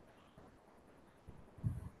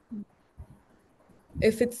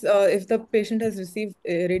 If the patient has received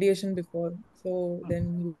radiation before, so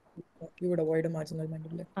then you would avoid a marginal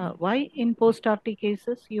mandibulectomy. Why in post-RT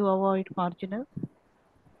cases you avoid marginal?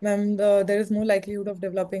 Ma'am, there is more likelihood of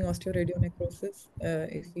developing osteoradionecrosis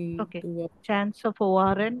if we do a chance of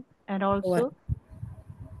ORN, and also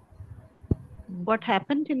what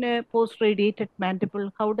happened in a post-radiated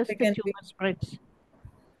mandible? How does the tumor spreads?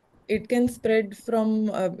 It can spread from,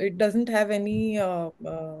 it doesn't have any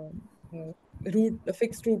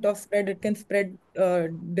fixed route of spread. It can spread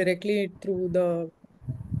directly through the...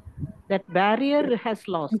 That barrier has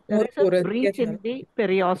lost. There is a breach in the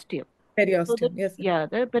periosteum. So that, yes. yeah,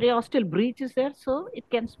 the periosteal breach is there, so it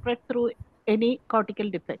can spread through any cortical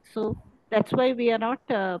defect. So that's why we are not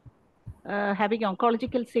having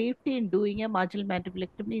oncological safety in doing a marginal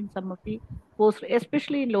mandibulectomy in some of the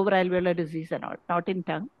especially in lower alveolar disease and not in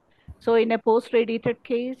tongue. So in a post-radiated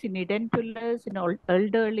case, in edentulous, in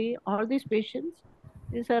elderly, all these patients,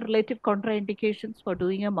 these are relative contraindications for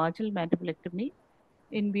doing a marginal mandibulectomy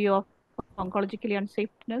in view of oncologically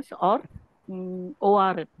unsafeness or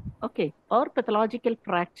ORN, okay, or pathological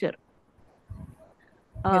fracture.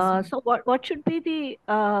 So what should be the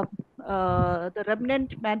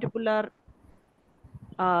remnant mandibular,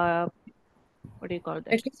 what do you call that?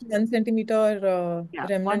 At least 1 centimeter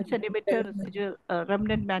remnant. 1 centimeter residual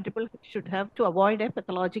remnant mandible should have to avoid a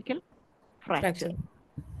pathological fracture.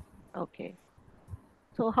 Okay.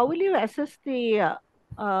 So how will you assess the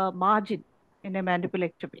margin in a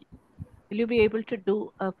mandibulectomy? Will you be able to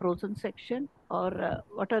do a frozen section, or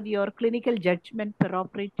what are your clinical judgment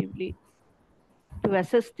perioperatively to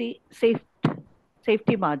assess the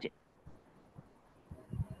safety margin?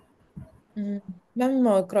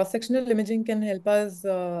 Ma'am, cross-sectional imaging can help us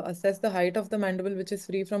assess the height of the mandible, which is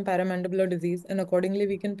free from paramandibular disease, and accordingly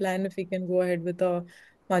we can plan if we can go ahead with a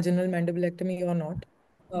marginal mandibulectomy or not.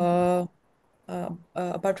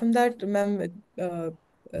 Apart from that, ma'am,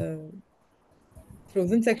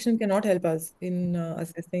 frozen section cannot help us in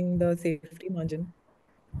assessing the safety margin.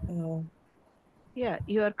 Yeah,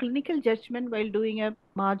 your clinical judgment while doing a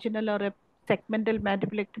marginal or a segmental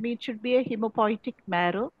mandibulectomy, it should be a hemopoietic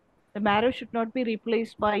marrow. The marrow should not be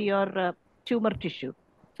replaced by your tumor tissue.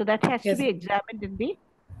 So that has to be examined in the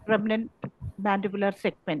remnant mandibular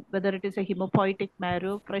segment, whether it is a hemopoietic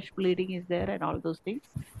marrow, fresh bleeding is there, and all those things.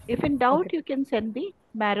 If in doubt, you can send the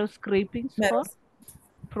marrow scrapings for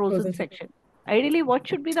frozen section. Ideally, what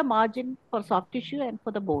should be the margin for soft tissue and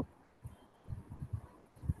for the bone?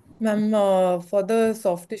 Ma'am, for the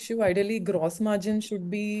soft tissue, ideally gross margin should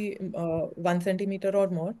be 1 centimeter or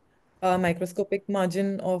more. Microscopic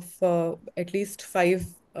margin of at least 5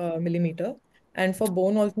 millimeter. And for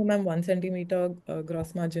bone also, ma'am, 1 centimeter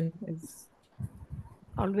gross margin is...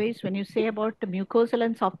 Always, when you say about the mucosal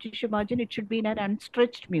and soft tissue margin, it should be in an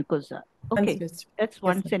unstretched mucosa. Okay, that's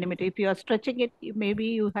 1 centimeter. If you are stretching it, maybe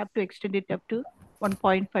you have to extend it up to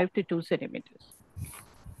 1.5 to 2 centimeters.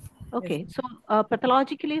 Okay, so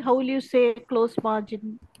pathologically, how will you say close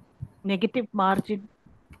margin, negative margin?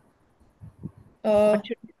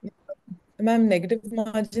 Ma'am, negative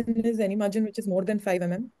margin is any margin which is more than 5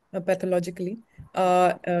 mm pathologically.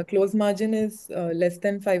 Close margin is less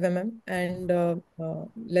than 5 mm, and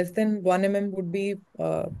less than 1 mm would be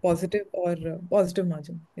positive or positive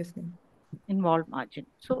margin. Yes, ma'am. Involved margin.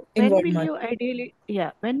 So when will you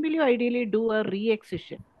ideally do a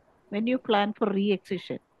re-excision? When you plan for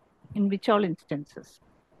re-excision? In which all instances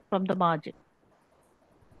from the margin?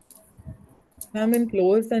 Ma'am, in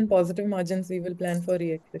close and positive margins, we will plan for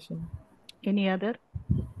re-excision. Any other?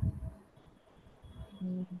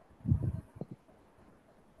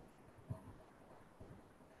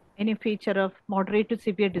 Any feature of moderate to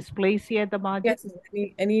severe dysplasia at the margin? Yes,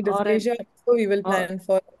 any dysplasia, so we will plan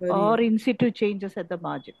for... Or in situ changes at the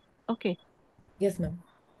margin. Okay. Yes, ma'am.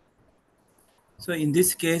 So in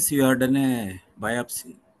this case, you have done a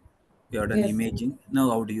biopsy, you have done imaging. Now,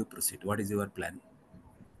 how do you proceed? What is your plan?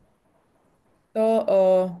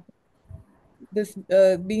 So, this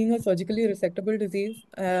being a surgically resectable disease,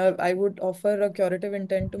 I would offer a curative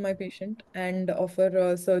intent to my patient and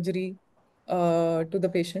offer surgery to the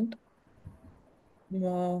patient.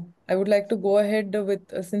 I would like to go ahead with,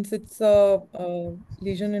 since it's a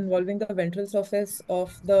lesion involving the ventral surface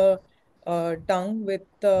of the tongue with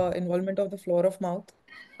the involvement of the floor of mouth,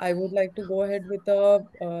 I would like to go ahead with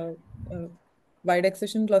a wide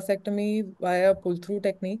excision glossectomy via pull-through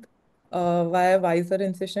technique, via visor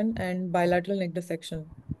incision and bilateral neck dissection,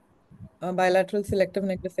 bilateral selective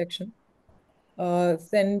neck dissection.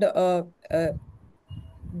 Send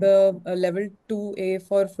the level 2A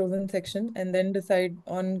for frozen section and then decide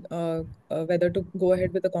on whether to go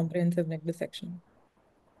ahead with a comprehensive neck dissection.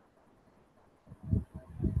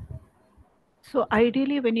 So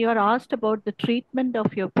ideally, when you are asked about the treatment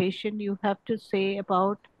of your patient, you have to say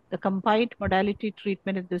about the combined modality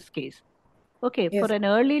treatment in this case. Okay, Yes. for an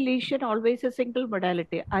early lesion, always a single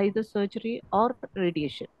modality, either surgery or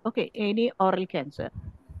radiation. Okay, any oral cancer.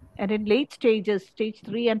 And in late stages, stage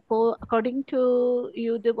 3 and 4, according to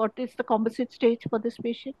you, what is the composite stage for this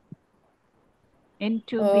patient?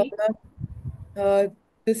 N2B?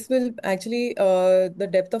 This will actually, the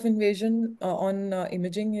depth of invasion on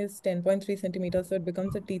imaging is 10.3 centimeters, so it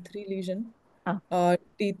becomes a T3 lesion.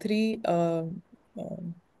 T3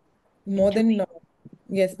 more than,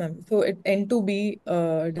 yes, ma'am. So it N2B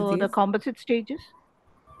disease. So the composite stages?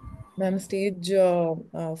 Ma'am, stage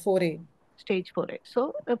 4A. Stage 4A.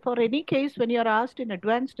 So for any case, when you're asked in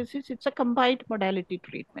advanced disease, it's a combined modality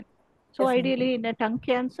treatment. So Yes, ideally in a tongue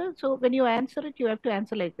cancer, so when you answer it, you have to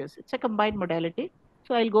answer like this. It's a combined modality.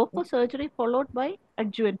 So I'll go for surgery followed by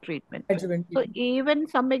adjuvant treatment. Adjuvant So treatment. even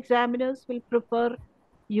some examiners will prefer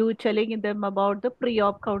you telling them about the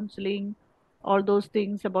pre-op counseling, all those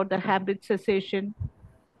things about the habit cessation,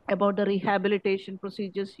 about the rehabilitation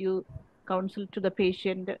procedures you counsel to the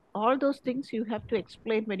patient. All those things you have to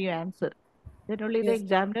explain when you answer. Then only the Yes.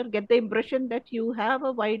 examiner get the impression that you have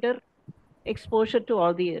a wider exposure to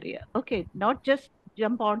all the area. Okay, not just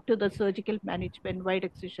jump on to the surgical management, wide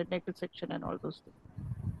excision, neck dissection, and all those things.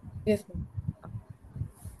 Yes, ma'am.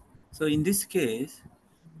 So in this case,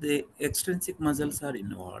 the extrinsic muscles are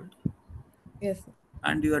involved. Yes.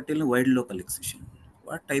 And you are telling wide local excision.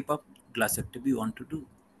 What type of glossectomy you want to do?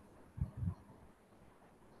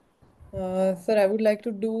 Sir, I would like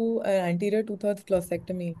to do an anterior two-thirds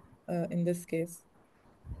glossectomy in this case.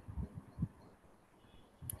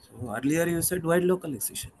 So earlier you said wide local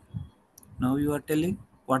excision. Now you are telling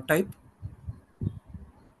what type?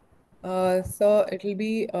 So it will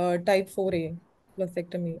be type 4A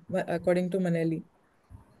glossectomy according to Manelli.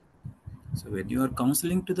 So when you are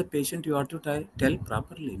counseling to the patient, you have to tell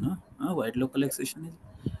properly, no? Wide local excision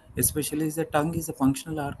is, especially the tongue is a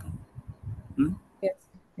functional organ. Yes.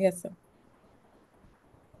 Yes, sir.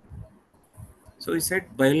 So you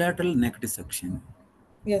said bilateral neck dissection.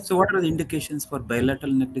 Yes. So what are the indications for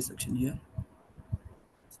bilateral neck dissection here?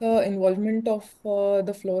 So involvement of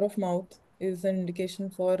the floor of mouth is an indication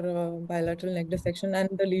for bilateral neck dissection, and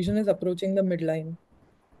the lesion is approaching the midline.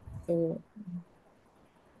 So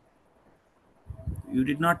You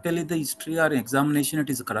did not tell it the history or examination, it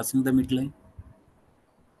is crossing the midline.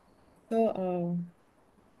 So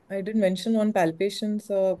I did mention on palpation,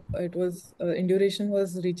 so it was induration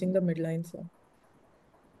was reaching the midline. So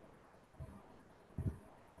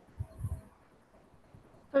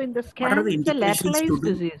in the What are scan, the it's a indications to lateralized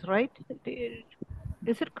do? disease, right?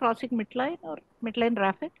 Is it crossing midline or midline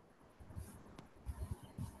rapid?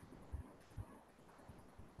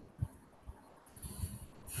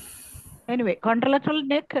 Anyway, contralateral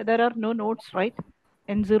neck, there are no nodes, right?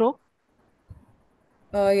 N0?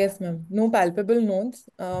 yes, ma'am. No palpable nodes,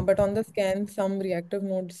 but on the scan, some reactive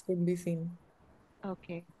nodes could be seen.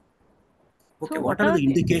 Okay. Okay, So what are the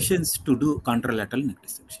indications to do contralateral neck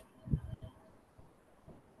dissection?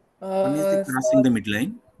 One is the crossing the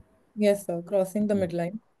midline. Yes, sir, crossing the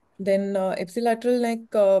midline. Then ipsilateral neck,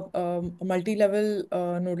 multi-level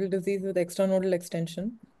nodal disease with extranodal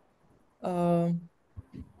extension.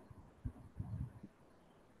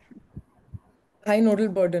 High nodal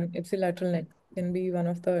burden, ipsilateral neck can be one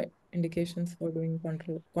of the indications for doing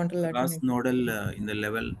contralateral Cross neck. nodal in the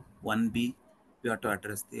level 1B, you have to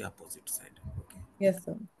address the opposite side. Okay. Yes,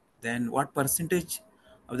 sir. Then what percentage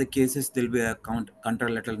of the cases there will be a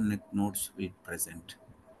contralateral neck nodes will present?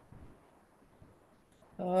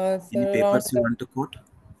 Any So around papers you want to quote?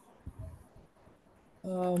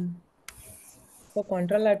 for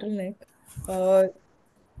contralateral neck,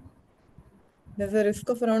 there's a risk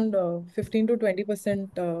of around 15 to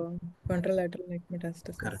 20% contralateral neck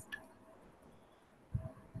metastasis. Correct.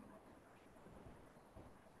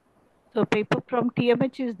 So paper from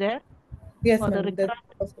TMH is there? Yes, For the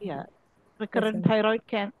ma'am. Recurrent thyroid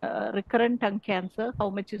recurrent tongue cancer, how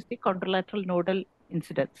much is the contralateral nodal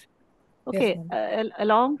incidence? Okay, Yes,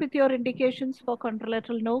 along with your indications for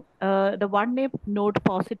contralateral node, the one node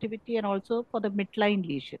positivity and also for the midline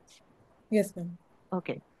lesions. yes, ma'am.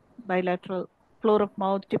 Okay, bilateral floor of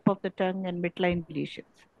mouth, tip of the tongue, and midline lesions.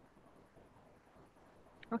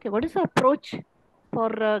 Okay, what is the approach for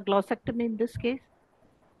glossectomy in this case?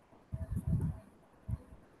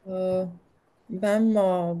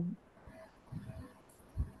 Ma'am,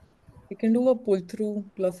 we can do a pull-through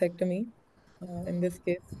glossectomy in this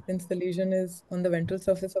case, since the lesion is on the ventral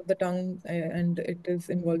surface of the tongue and it is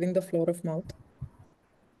involving the floor of mouth.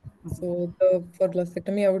 So for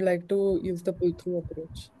glossectomy, I would like to use the pull-through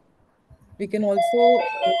approach. We can also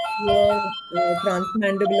do a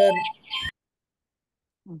transmandibular.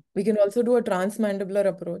 We can also do a transmandibular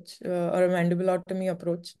approach or a mandibulotomy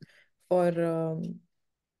approach for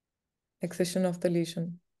excision of the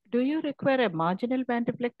lesion. Do you require a marginal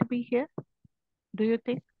mandibulectomy here? Do you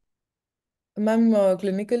think? Ma'am,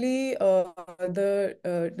 clinically, the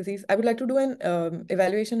disease, I would like to do an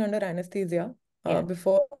evaluation under anesthesia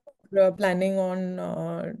before planning on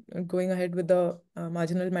going ahead with the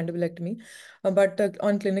marginal mandibulectomy. But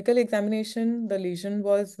on clinical examination, the lesion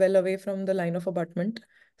was well away from the line of abutment.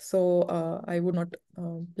 So I would not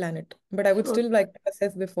plan it. But I would still like to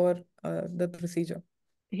assess before the procedure.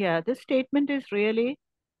 Yeah, this statement is really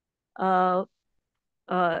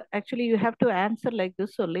actually you have to answer like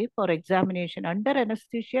this only for examination. Under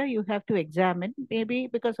anesthesia, you have to examine. Maybe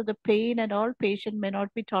because of the pain and all, patient may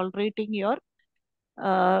not be tolerating your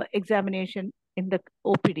examination in the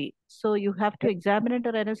OPD. So you have to examine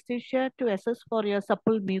under anesthesia to assess for your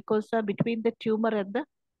supple mucosa between the tumor and the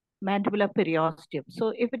mandibular periosteum.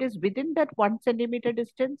 So if it is within that 1 centimeter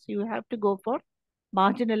distance, you have to go for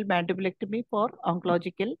marginal mandibulectomy for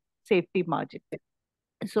oncological safety margin.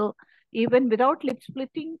 So even without lip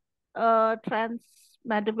splitting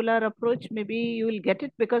transmandibular approach, maybe you will get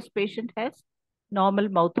it because patient has normal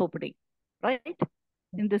mouth opening, right?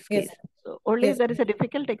 In this case. So only if there is a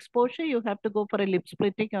difficult exposure, you have to go for a lip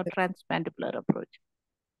splitting or transmandibular approach.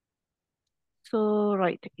 So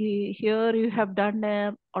right, here you have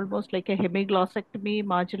done almost like a hemiglossectomy,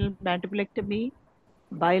 marginal mandibulectomy,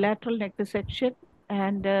 bilateral neck dissection,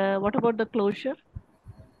 and what about the closure?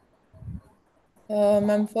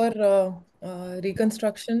 Ma'am, for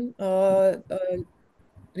reconstruction,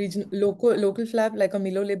 local flap like a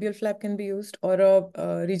milolabial flap can be used, or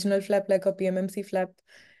a regional flap like a PMMC flap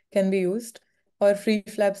can be used, or free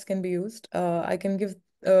flaps can be used. I can give,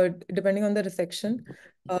 depending on the resection,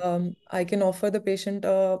 I can offer the patient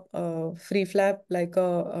a free flap like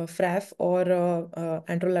a FRAF or a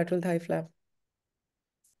anterolateral thigh flap.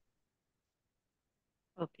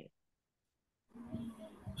 Okay.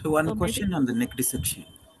 So one question on the neck dissection.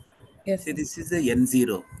 Yes. See, this is a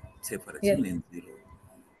N0, say for example, N0.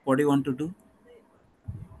 What do you want to do?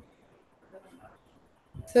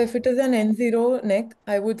 So if it is an N0 neck,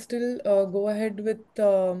 I would still go ahead with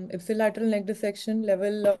ipsilateral neck dissection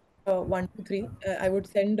level 1 to 3. I would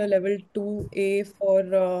send a level 2A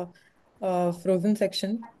for frozen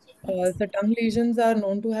section. So tongue lesions are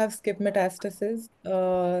known to have skip metastasis.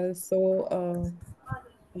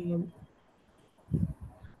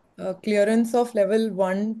 Clearance of level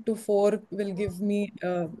 1 to 4 will give me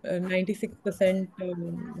 96%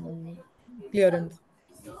 clearance.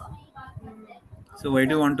 So why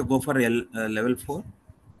do you want to go for level 4?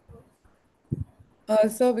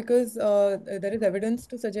 So because there is evidence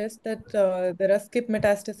to suggest that there are skip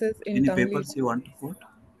metastasis in Any tongue papers lesions. you want to quote?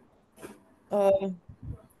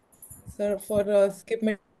 So for skip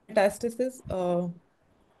metastasis,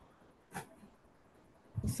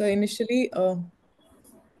 so initially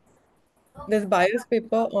there's Bayer's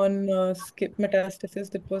paper on skip metastasis.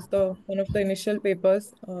 That was the one of the initial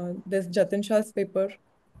papers. There's Jatin Shah's paper.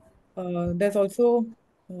 There's also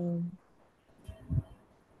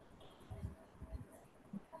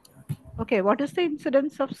okay, what is the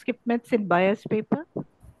incidence of skip mets in Bayer's paper?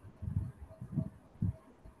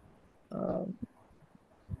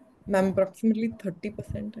 Ma'am, approximately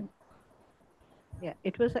 30%. Yeah,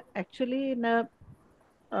 it was actually in a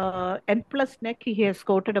N plus neck, he has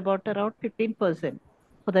quoted about around 15%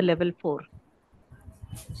 for the level 4.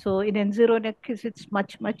 So in N0 neck, it's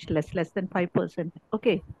much less than 5%.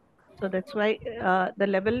 Okay, so that's why the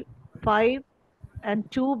level 5 and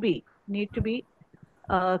 2B need to be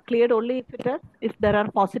cleared only if there are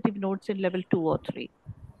positive nodes in level 2 or 3.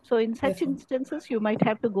 So in such instances, you might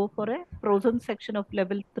have to go for a frozen section of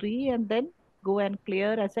level 3 and then go and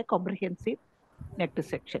clear as a comprehensive neck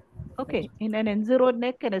dissection. Okay, in an N0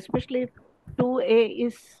 neck, and especially if 2A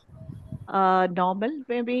is normal,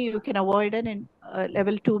 maybe you can avoid an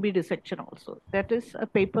level 2B dissection also. That is a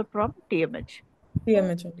paper from TMH.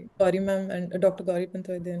 CMH only. Gauri ma'am and Dr. Gauri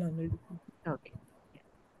Panthoide and Anil. Okay.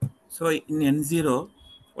 So in N0,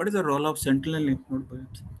 what is the role of sentinel lymph node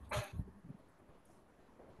biopsy?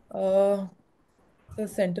 The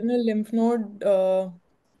sentinel lymph node, so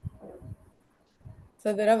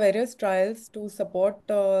there are various trials to support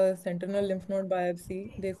sentinel lymph node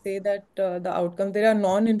biopsy. They say that the outcome, there are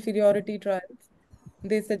non-inferiority trials.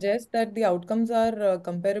 They suggest that the outcomes are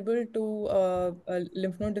comparable to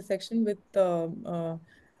lymph node dissection with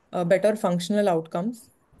better functional outcomes.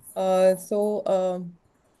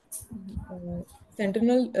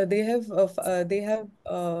 Sentinel, they have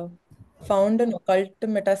found an occult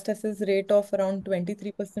metastasis rate of around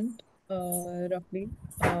 23%, roughly.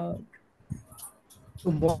 So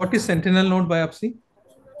what is sentinel node biopsy?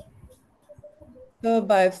 The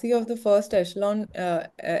biopsy of the first echelon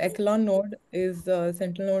node is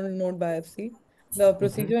sentinel node biopsy. The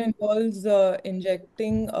procedure involves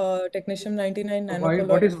injecting technetium 99 What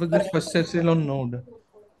nanocolloid. is this first echelon node?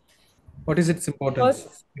 What is its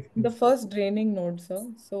importance? The first draining node, sir.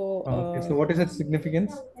 Okay, so what is its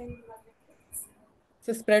significance?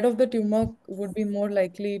 So spread of the tumor would be more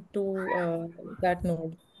likely to that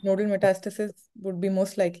node. Nodal metastasis would be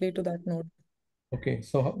most likely to that node. Okay,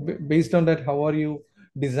 so based on that, how are you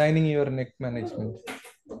designing your neck management?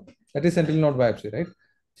 That is sentinel node biopsy, right?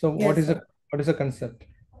 So Yes, sir. what is the concept?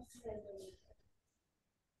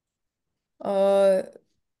 Uh,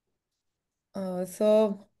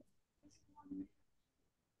 so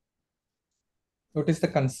What is the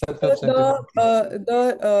concept of sentinel?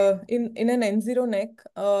 in an N0 neck,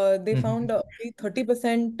 they found only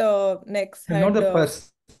 30% necks And not had the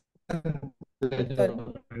percentage sorry.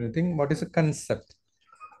 or anything. What is the concept?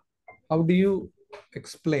 How do you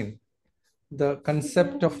explain the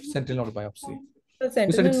concept of sentinel node biopsy? The You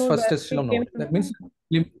said sentinel it's node first biopsy echelon came node. That means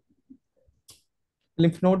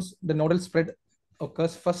lymph nodes, the nodal spread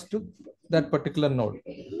occurs first to that particular node.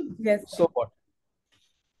 yes. So what?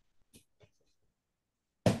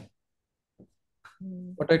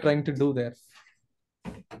 What are you trying to do there?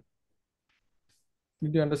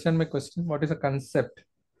 Did you understand my question? What is a concept?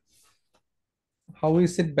 How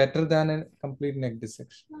is it better than a complete neck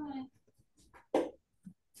dissection?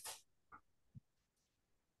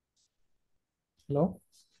 Hello?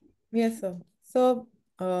 Yes, sir. So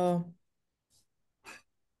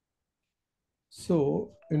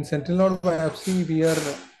So in sentinel node biopsy, we are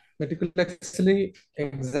meticulously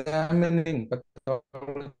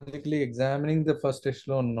pathologically examining the first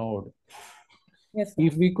echelon node. yes, sir.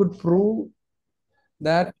 If we could prove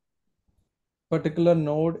that particular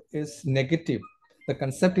node is negative, the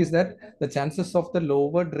concept is that the chances of the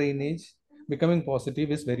lower drainage becoming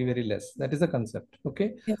positive is very, very less. That is the concept.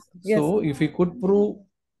 Okay. Yes, yes, So if we could prove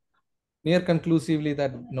near conclusively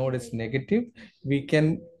that node is negative, we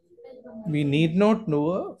need not know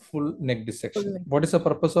a full neck dissection. full neck. What is the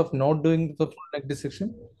purpose of not doing the full neck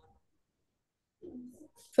dissection?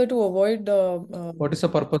 So to avoid What is the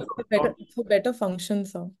purpose of not better function,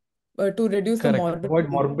 sir. To reduce the correct? Avoid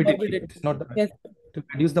morbidity. morbidity. It's not Yes, to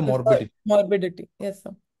reduce the the morbidity. morbidity. Yes,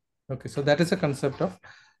 sir. Okay, so that is the concept of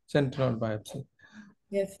sentinel node biopsy.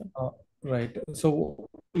 Yes, sir. Right. So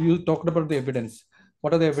you talked about the evidence.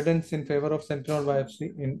 What are the evidence in favor of sentinel node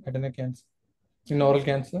biopsy in head and neck cancer, in oral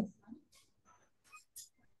cancer?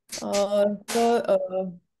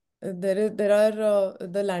 There are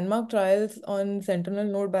the landmark trials on sentinel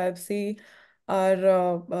node biopsy are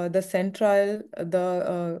the CENT trial,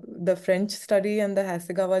 the French study, and the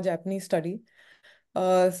Hasegawa Japanese study.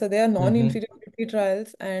 So they are non-inferiority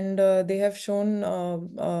trials, and they have shown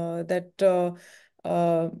that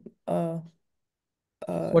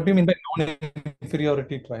What do you mean by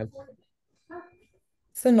non-inferiority trial?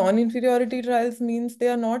 so non-inferiority trials means they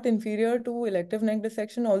are not inferior to elective neck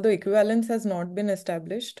dissection, although equivalence has not been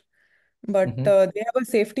established. But they have a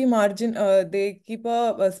safety margin. They keep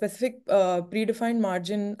a specific predefined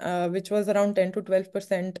margin, which was around 10 to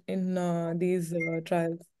 12% in these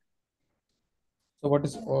trials. So what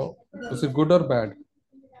is it good or bad?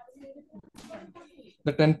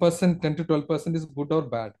 The 10%, 10 to 12% is good or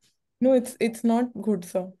bad? No, it's not good,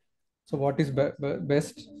 sir. So what is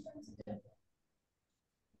best?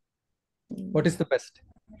 What is the best?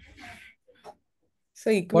 So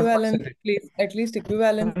equivalent, at least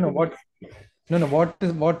equivalent. What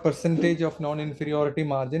percentage of non-inferiority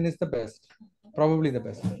margin is the best? Probably the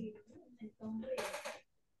best.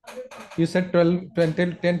 You said 10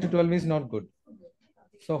 to 12 is not good.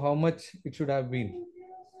 So how much it should have been?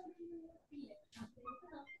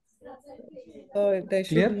 So there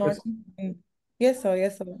Clear? should not. Yes, sir.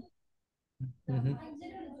 Yes, sir.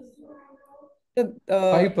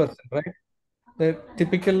 5%, right? The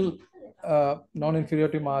typical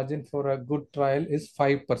non-inferiority margin for a good trial is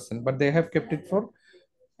 5%, but they have kept it for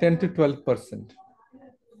 10 to 12%.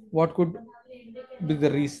 What could be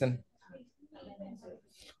the reason?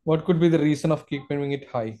 What could be the reason of keeping it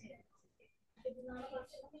high?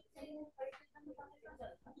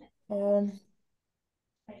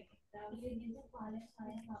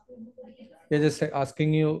 They're just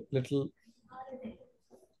asking you little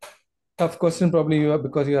tough question, probably you are,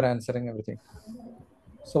 because you are answering everything.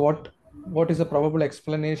 So what is a probable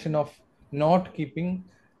explanation of not keeping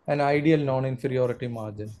an ideal non-inferiority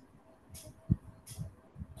margin?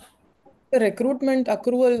 The recruitment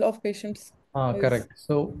accrual of patients is Correct.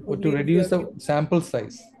 So to probably reduce the sample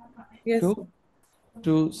size, yes.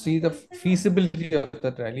 to see the feasibility of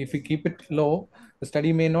the trial. If you keep it low, the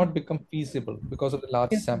study may not become feasible because of the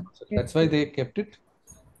large Yes, sir. sample size. Yes, That's why they kept it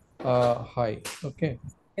high. Okay.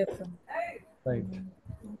 yes, sir. Right.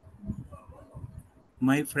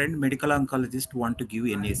 My friend medical oncologist want to give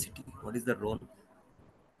NACT. What is the role?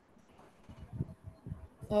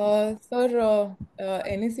 Sir,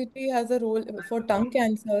 NACT has a role for tongue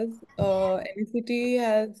cancers. NACT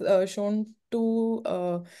has shown to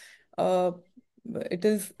it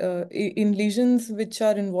is in lesions which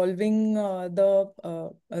are involving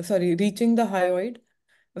reaching the hyoid,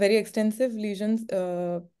 very extensive lesions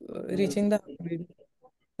reaching the hyoid.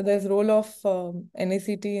 So there's role of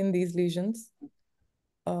NACT in these lesions.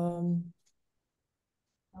 So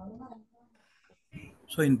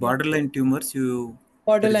in borderline tumors,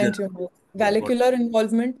 Borderline tumors, vallecular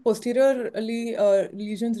involvement, posteriorly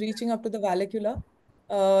lesions reaching up to the vallecula,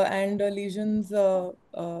 and lesions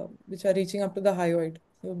which are reaching up to the hyoid.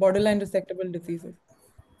 So borderline resectable diseases.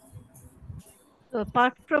 So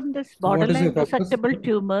apart from this So what is borderline your purpose? resectable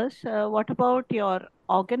tumors, what about your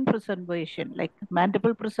organ preservation, like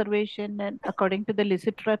mandible preservation? And according to the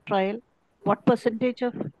Licitra trial, what percentage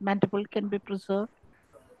of mandible can be preserved?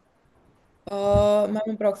 Ma'am,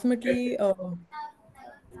 approximately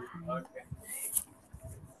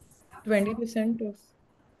 20% of,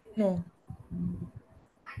 no,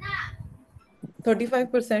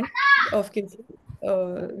 35% of cases,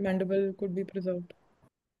 mandible could be preserved.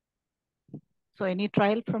 So any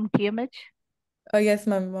trial from TMH? Yes,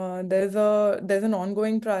 ma'am. There's an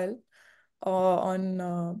ongoing trial on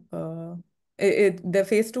the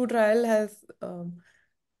phase 2 trial has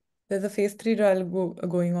there's a phase 3 trial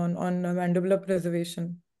going on mandibular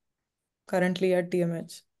preservation currently at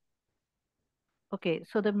TMH. Okay,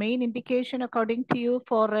 so the main indication according to you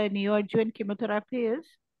for a neoadjuvant chemotherapy is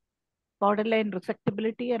borderline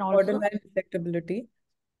resectability and also Borderline resectability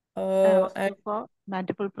and for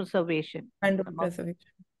mandible preservation. mandible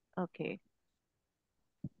preservation. Okay.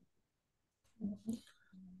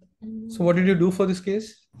 So what did you do for this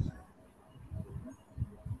case?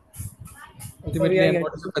 Ultimately, and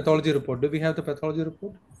what is the pathology report? Do we have the pathology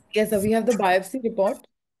report? Yes, sir, we have the biopsy report.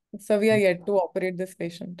 So we are yet to operate this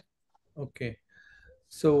patient. Okay.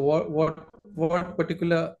 So what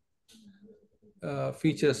particular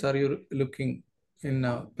features are you looking in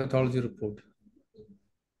a pathology report?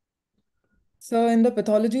 So in the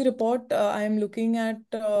pathology report, I am looking at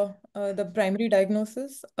the primary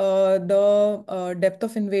diagnosis, the depth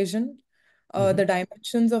of invasion, the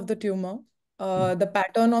dimensions of the tumor, the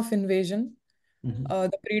pattern of invasion,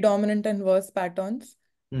 the predominant and worst patterns.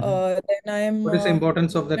 Then I am What is the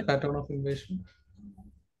importance of that pattern of invasion?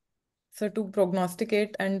 so to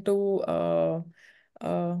prognosticate and to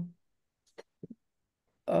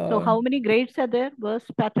so how many grades are there?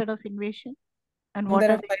 Worst pattern of invasion? And what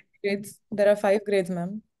there are are 5 grades. There are 5 grades,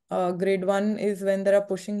 ma'am. Grade 1 is when there are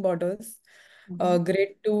pushing borders.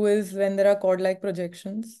 Grade 2 is when there are cord-like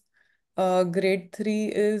projections. Grade 3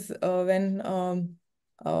 is when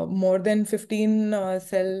more than 15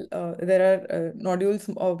 there are nodules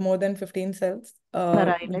of more than 15 cells.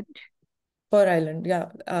 per island? Per island, yeah.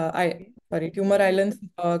 Tumor islands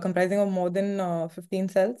comprising of more than 15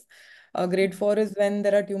 cells. Grade 4 is when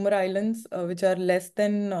there are tumor islands which are less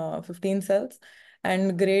than 15 cells.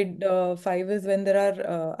 And grade 5 is when there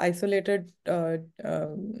are isolated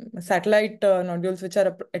satellite nodules which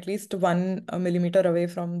are at least 1 millimeter away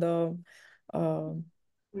from the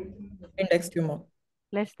index tumor.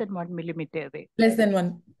 Less than 1 millimeter away. Less than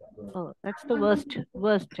 1. Oh, that's the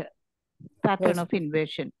worst pattern of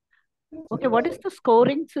invasion. Okay, what is the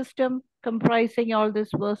scoring system comprising all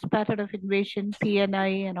this worst pattern of invasion,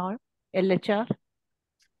 PNI and all, LHR?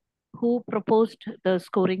 Who proposed the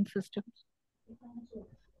scoring systems?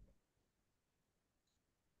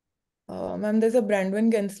 Ma'am, there's a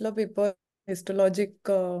Brandwin-Gensler paper, histologic.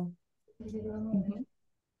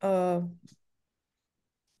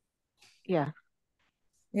 Yeah.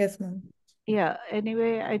 Yes, ma'am. Yeah,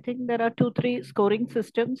 anyway, I think there are 2-3 scoring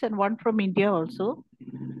systems and one from India also.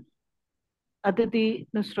 Aditi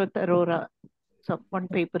Nusrat Arora, so one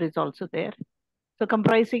paper is also there. So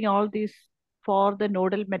comprising all these for the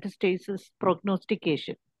nodal metastasis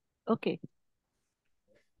prognostication. Okay.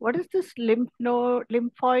 What is this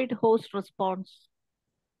lymphoid host response?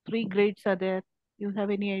 3 grades are there. You have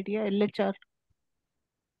any idea? LHR?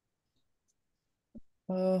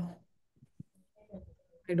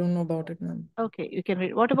 I don't know about it, ma'am. Okay, you can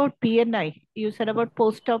read. What about PNI? You said about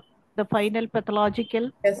post-op, the final pathological.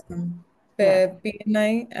 Yes, ma'am. Yeah.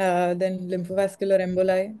 PNI, then lymphovascular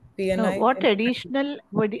emboli, No, PNI. what additional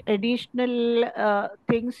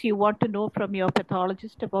things you want to know from your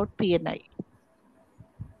pathologist about PNI?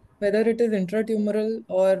 Whether it is intratumoral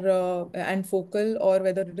or and focal, or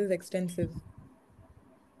whether it is extensive.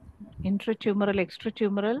 Intratumoral,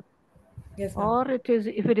 extratumoral, Yes, ma'am. or it is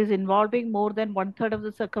if it is involving more than 1/3 of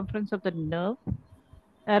the circumference of the nerve,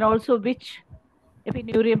 and also which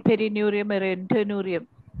epineurium, perineurium, or interneurium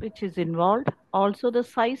which is involved, also the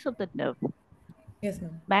size of the nerve, Yes,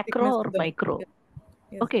 ma'am. macro Thickness or of the nerve. micro.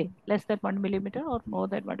 Yes, Okay, ma'am. less than 1 millimeter or more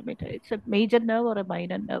than 1 meter. It's a major nerve or a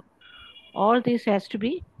minor nerve. All this has to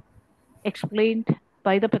be explained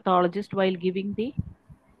by the pathologist while giving the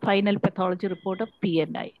final pathology report of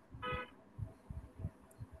PNI.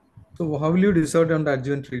 So how will you decide on the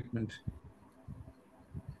adjuvant treatment?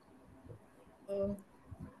 So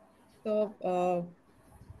So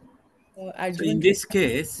in adjuvant this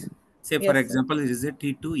treatment. case, say for Yes, sir. example, it is a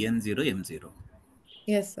T2N0M0.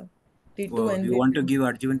 Yes, sir. Oh, you T2N0. want to give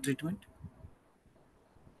adjuvant treatment?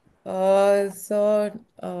 So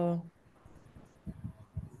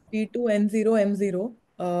T2N0M0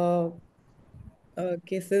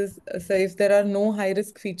 cases. So if there are no high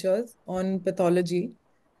risk features on pathology,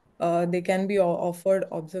 they can be offered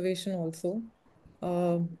observation also.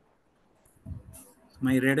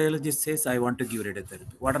 My radiologist says I want to give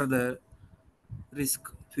radiotherapy. What are the risk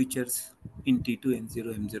features in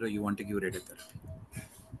T2N0M0 you want to give radiotherapy?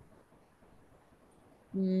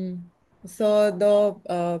 So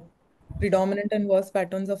the predominant and worst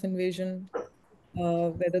patterns of invasion,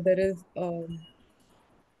 whether there is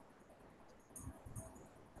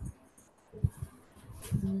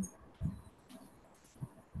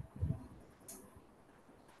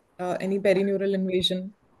any perineural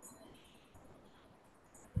invasion.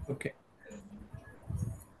 Okay.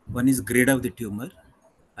 One is grade of the tumor,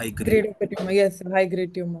 high grade, Grade of the tumor, yes, high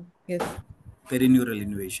grade tumor, yes, perineural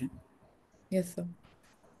invasion. yes, sir.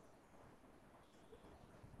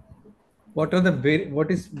 What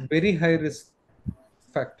is very high risk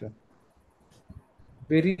factor?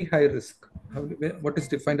 Very high risk. What is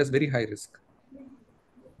defined as very high risk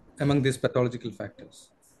among these pathological factors?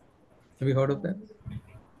 Have you heard of that?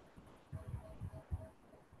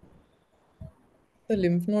 The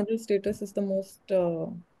lymph nodal status is the most.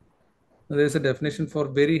 There is a definition for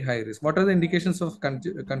very high risk. What are the indications of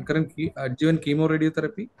concurrent adjuvant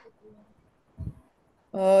chemoradiotherapy?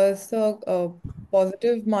 So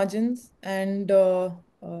positive margins and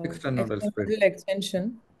Extranodal spread. extranodal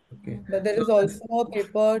extension. Okay. But there So is also a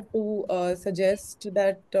paper to suggest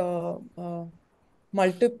that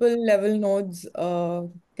multiple level nodes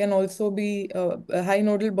can also be a high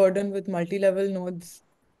nodal burden with multi-level nodes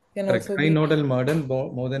can correct. also High be. nodal burden,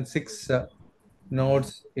 more than 6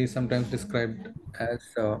 nodes is sometimes described as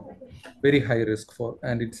very high risk for,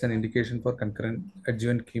 and it's an indication for concurrent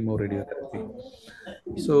adjuvant chemoradiotherapy.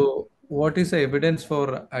 So, what is the evidence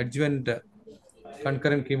for adjuvant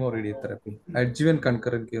concurrent chemoradiotherapy? Adjuvant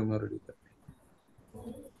concurrent chemoradiotherapy.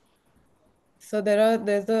 So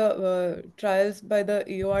there's the trials by the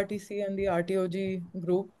EORTC and the RTOG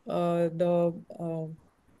group, the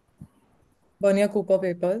Bernier Cooper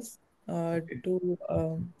papers to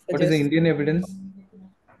What is the suggest. Indian evidence?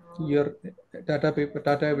 Your Tata paper,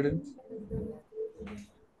 Tata evidence?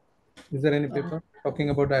 Is there any paper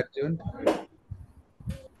talking about adjuvant?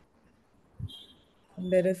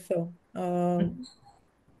 There is so.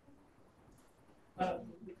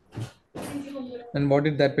 And what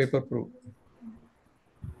did that paper prove?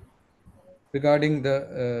 Regarding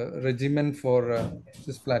the regimen for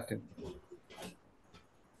cisplatin.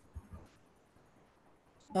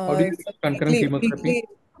 How do you So give concurrent chemotherapy?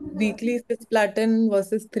 weekly cisplatin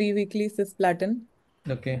versus 3 weekly cisplatin.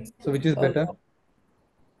 Okay, so which is Uh, better?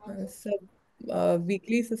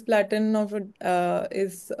 Weekly cisplatin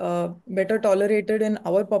is better tolerated in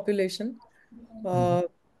our population. Uh,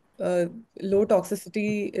 Low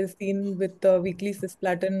toxicity is seen with the weekly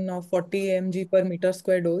cisplatin of 40 mg per meter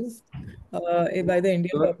square dose by the Indian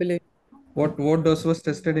Sure. population. What dose was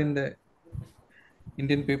tested in the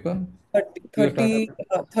Indian paper? 30,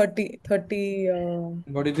 30.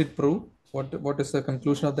 What did it prove? What is the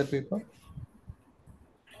conclusion of that paper?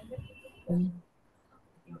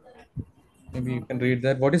 Maybe you can read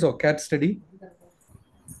that. What is OCAT study?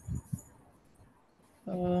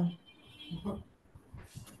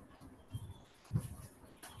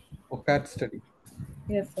 OCAT study.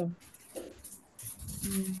 Yes, sir.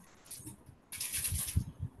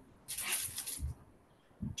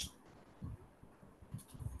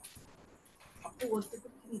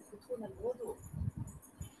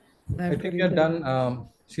 I think you're done.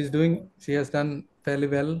 She has done fairly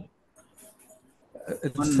well.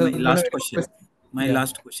 On my last question. My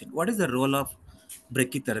last question. What is the role of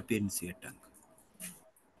brachytherapy in CA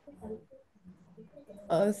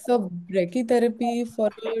So brachytherapy for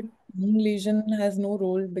a tongue lesion has no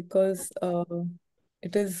role because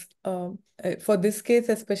it is for this case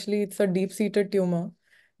especially it's a deep-seated tumor.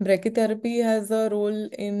 Brachytherapy has a role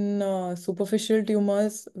in superficial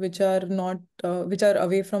tumors which are not which are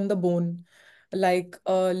away from the bone, like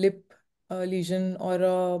a lip lesion or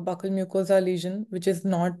a buccal mucosa lesion, which is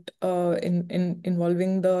not in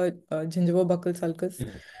involving the gingival-buccal sulcus.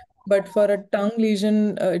 But for a tongue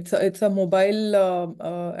lesion, it's a mobile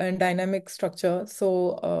and dynamic structure.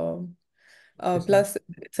 So plus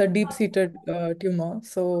it's a deep-seated tumor,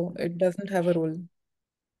 so it doesn't have a role.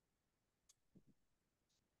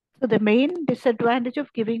 So the main disadvantage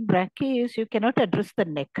of giving brachy is you cannot address the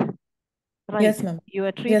neck, right? Yes, ma'am. You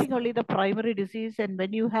are treating only the primary disease, and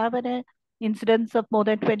when you have an incidence of more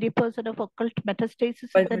than 20% of occult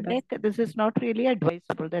metastasis in the neck, this is not really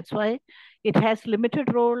advisable. That's why it has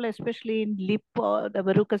limited role, especially in lip or the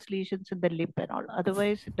verrucous lesions in the lip and all.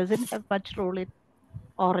 Otherwise, it doesn't have much role in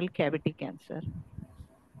oral cavity cancer.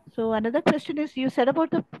 So another question is, you said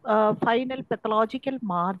about the final pathological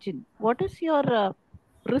margin. What is your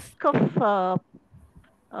risk of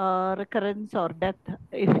recurrence or death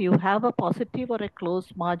if you have a positive or a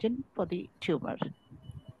closed margin for the tumor?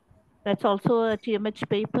 That's also a TMH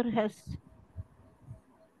paper has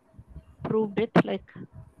proved it, like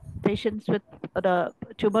patients with the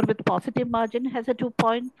tumor with positive margin has a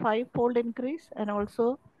 2.5-fold increase, and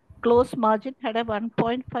also closed margin had a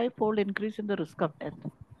 1.5-fold increase in the risk of death.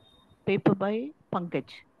 Paper by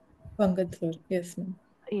Pankaj. Pankaj, sir. Yes, ma'am.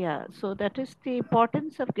 Yeah, so that is the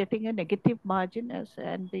importance of getting a negative margin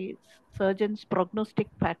and the surgeon's prognostic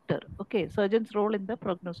factor. Okay, surgeon's role in the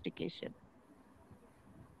prognostication.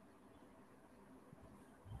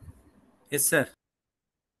 Yes, sir.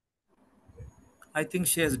 I think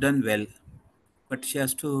she has done well, but she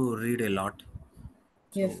has to read a lot.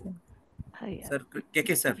 So, yes, sir. Yeah. Sir,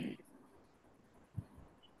 KK, sir.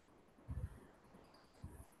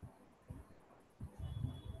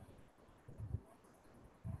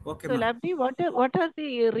 Okay, so, Labdhy, what are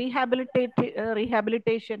the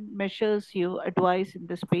rehabilitation measures you advise in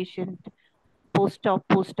this patient post-op,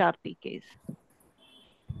 post-RT case?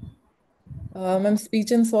 Ma'am,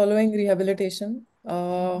 speech and swallowing rehabilitation.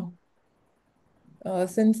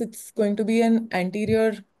 Since it's going to be an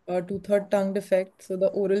anterior two-third tongue defect, so the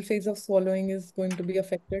oral phase of swallowing is going to be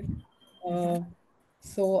affected.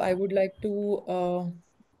 So I would like to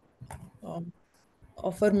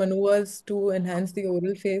offer maneuvers to enhance the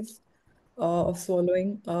oral phase of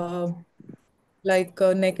swallowing, like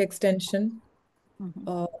neck extension,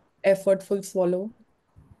 effortful swallow.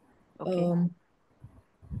 Okay.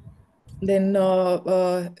 Then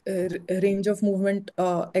range of movement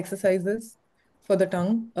exercises for the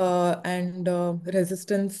tongue and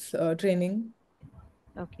resistance training.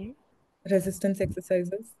 Okay. Resistance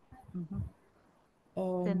exercises.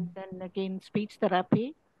 Then again, speech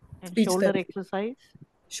therapy and Speech shoulder therapy. exercise.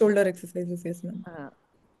 Shoulder exercises, yes, ma'am.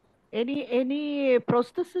 Any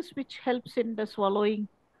prosthesis which helps in the swallowing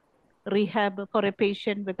rehab for a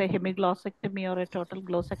patient with a hemiglossectomy or a total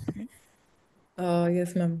glossectomy?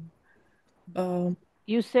 Yes, ma'am.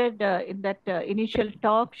 You said in that initial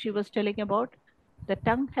talk, she was telling about the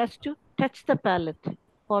tongue has to touch the palate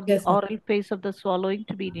for the Yes, ma'am. oral phase of the swallowing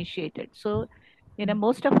to be initiated. So in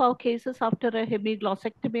most of our cases, after a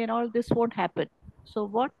hemiglossectomy and all, this won't happen. So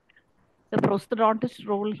what the prosthodontist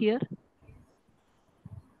role here?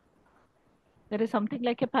 There is something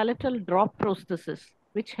like a palatal drop prosthesis,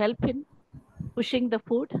 which help in pushing the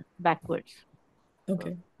food backwards.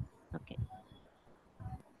 Okay. Okay.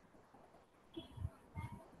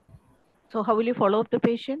 So how will you follow up the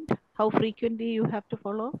patient? How frequently you have to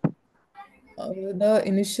follow up? The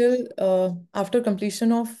initial, after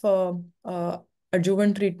completion of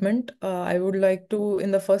adjuvant treatment, I would like to,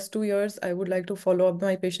 in the first 2 years, I would like to follow up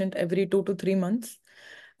my patient every 2 to 3 months,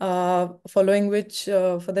 following which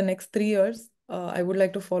for the next 3 years, I would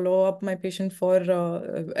like to follow up my patient for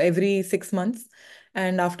every 6 months.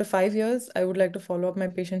 And after 5 years, I would like to follow up my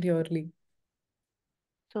patient yearly.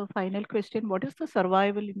 So final question, what is the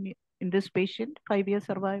survival in this patient, 5-year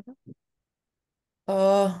survival?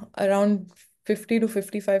 Around 50 to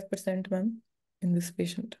 55%, ma'am, in this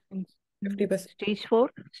patient. 50%. Stage 4?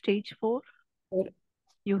 Stage 4?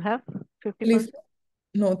 You have 50%?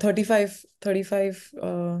 No, 35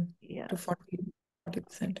 Yeah. to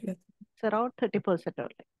 40%. Yes. It's around 30%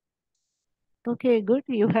 only. Okay, good.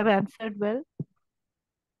 You have answered well.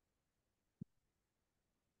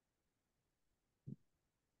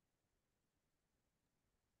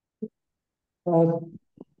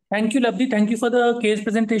 Thank you, Labdhy. Thank you for the case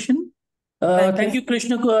presentation. Thank you,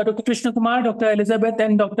 Dr. Krishna Kumar, Dr. Elizabeth,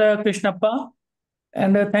 and Dr. Krishnappa.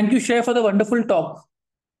 And thank you, Shreya, for the wonderful talk.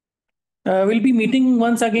 We'll be meeting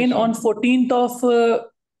once again on 14th of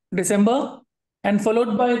December and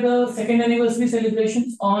followed by the second anniversary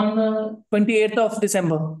celebrations on 28th of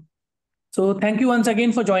December. So thank you once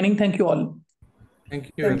again for joining. Thank you all.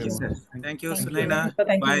 Thank you. Thank you, sir. Thank you, Sunaina.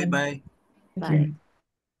 Thank you. Bye. Bye.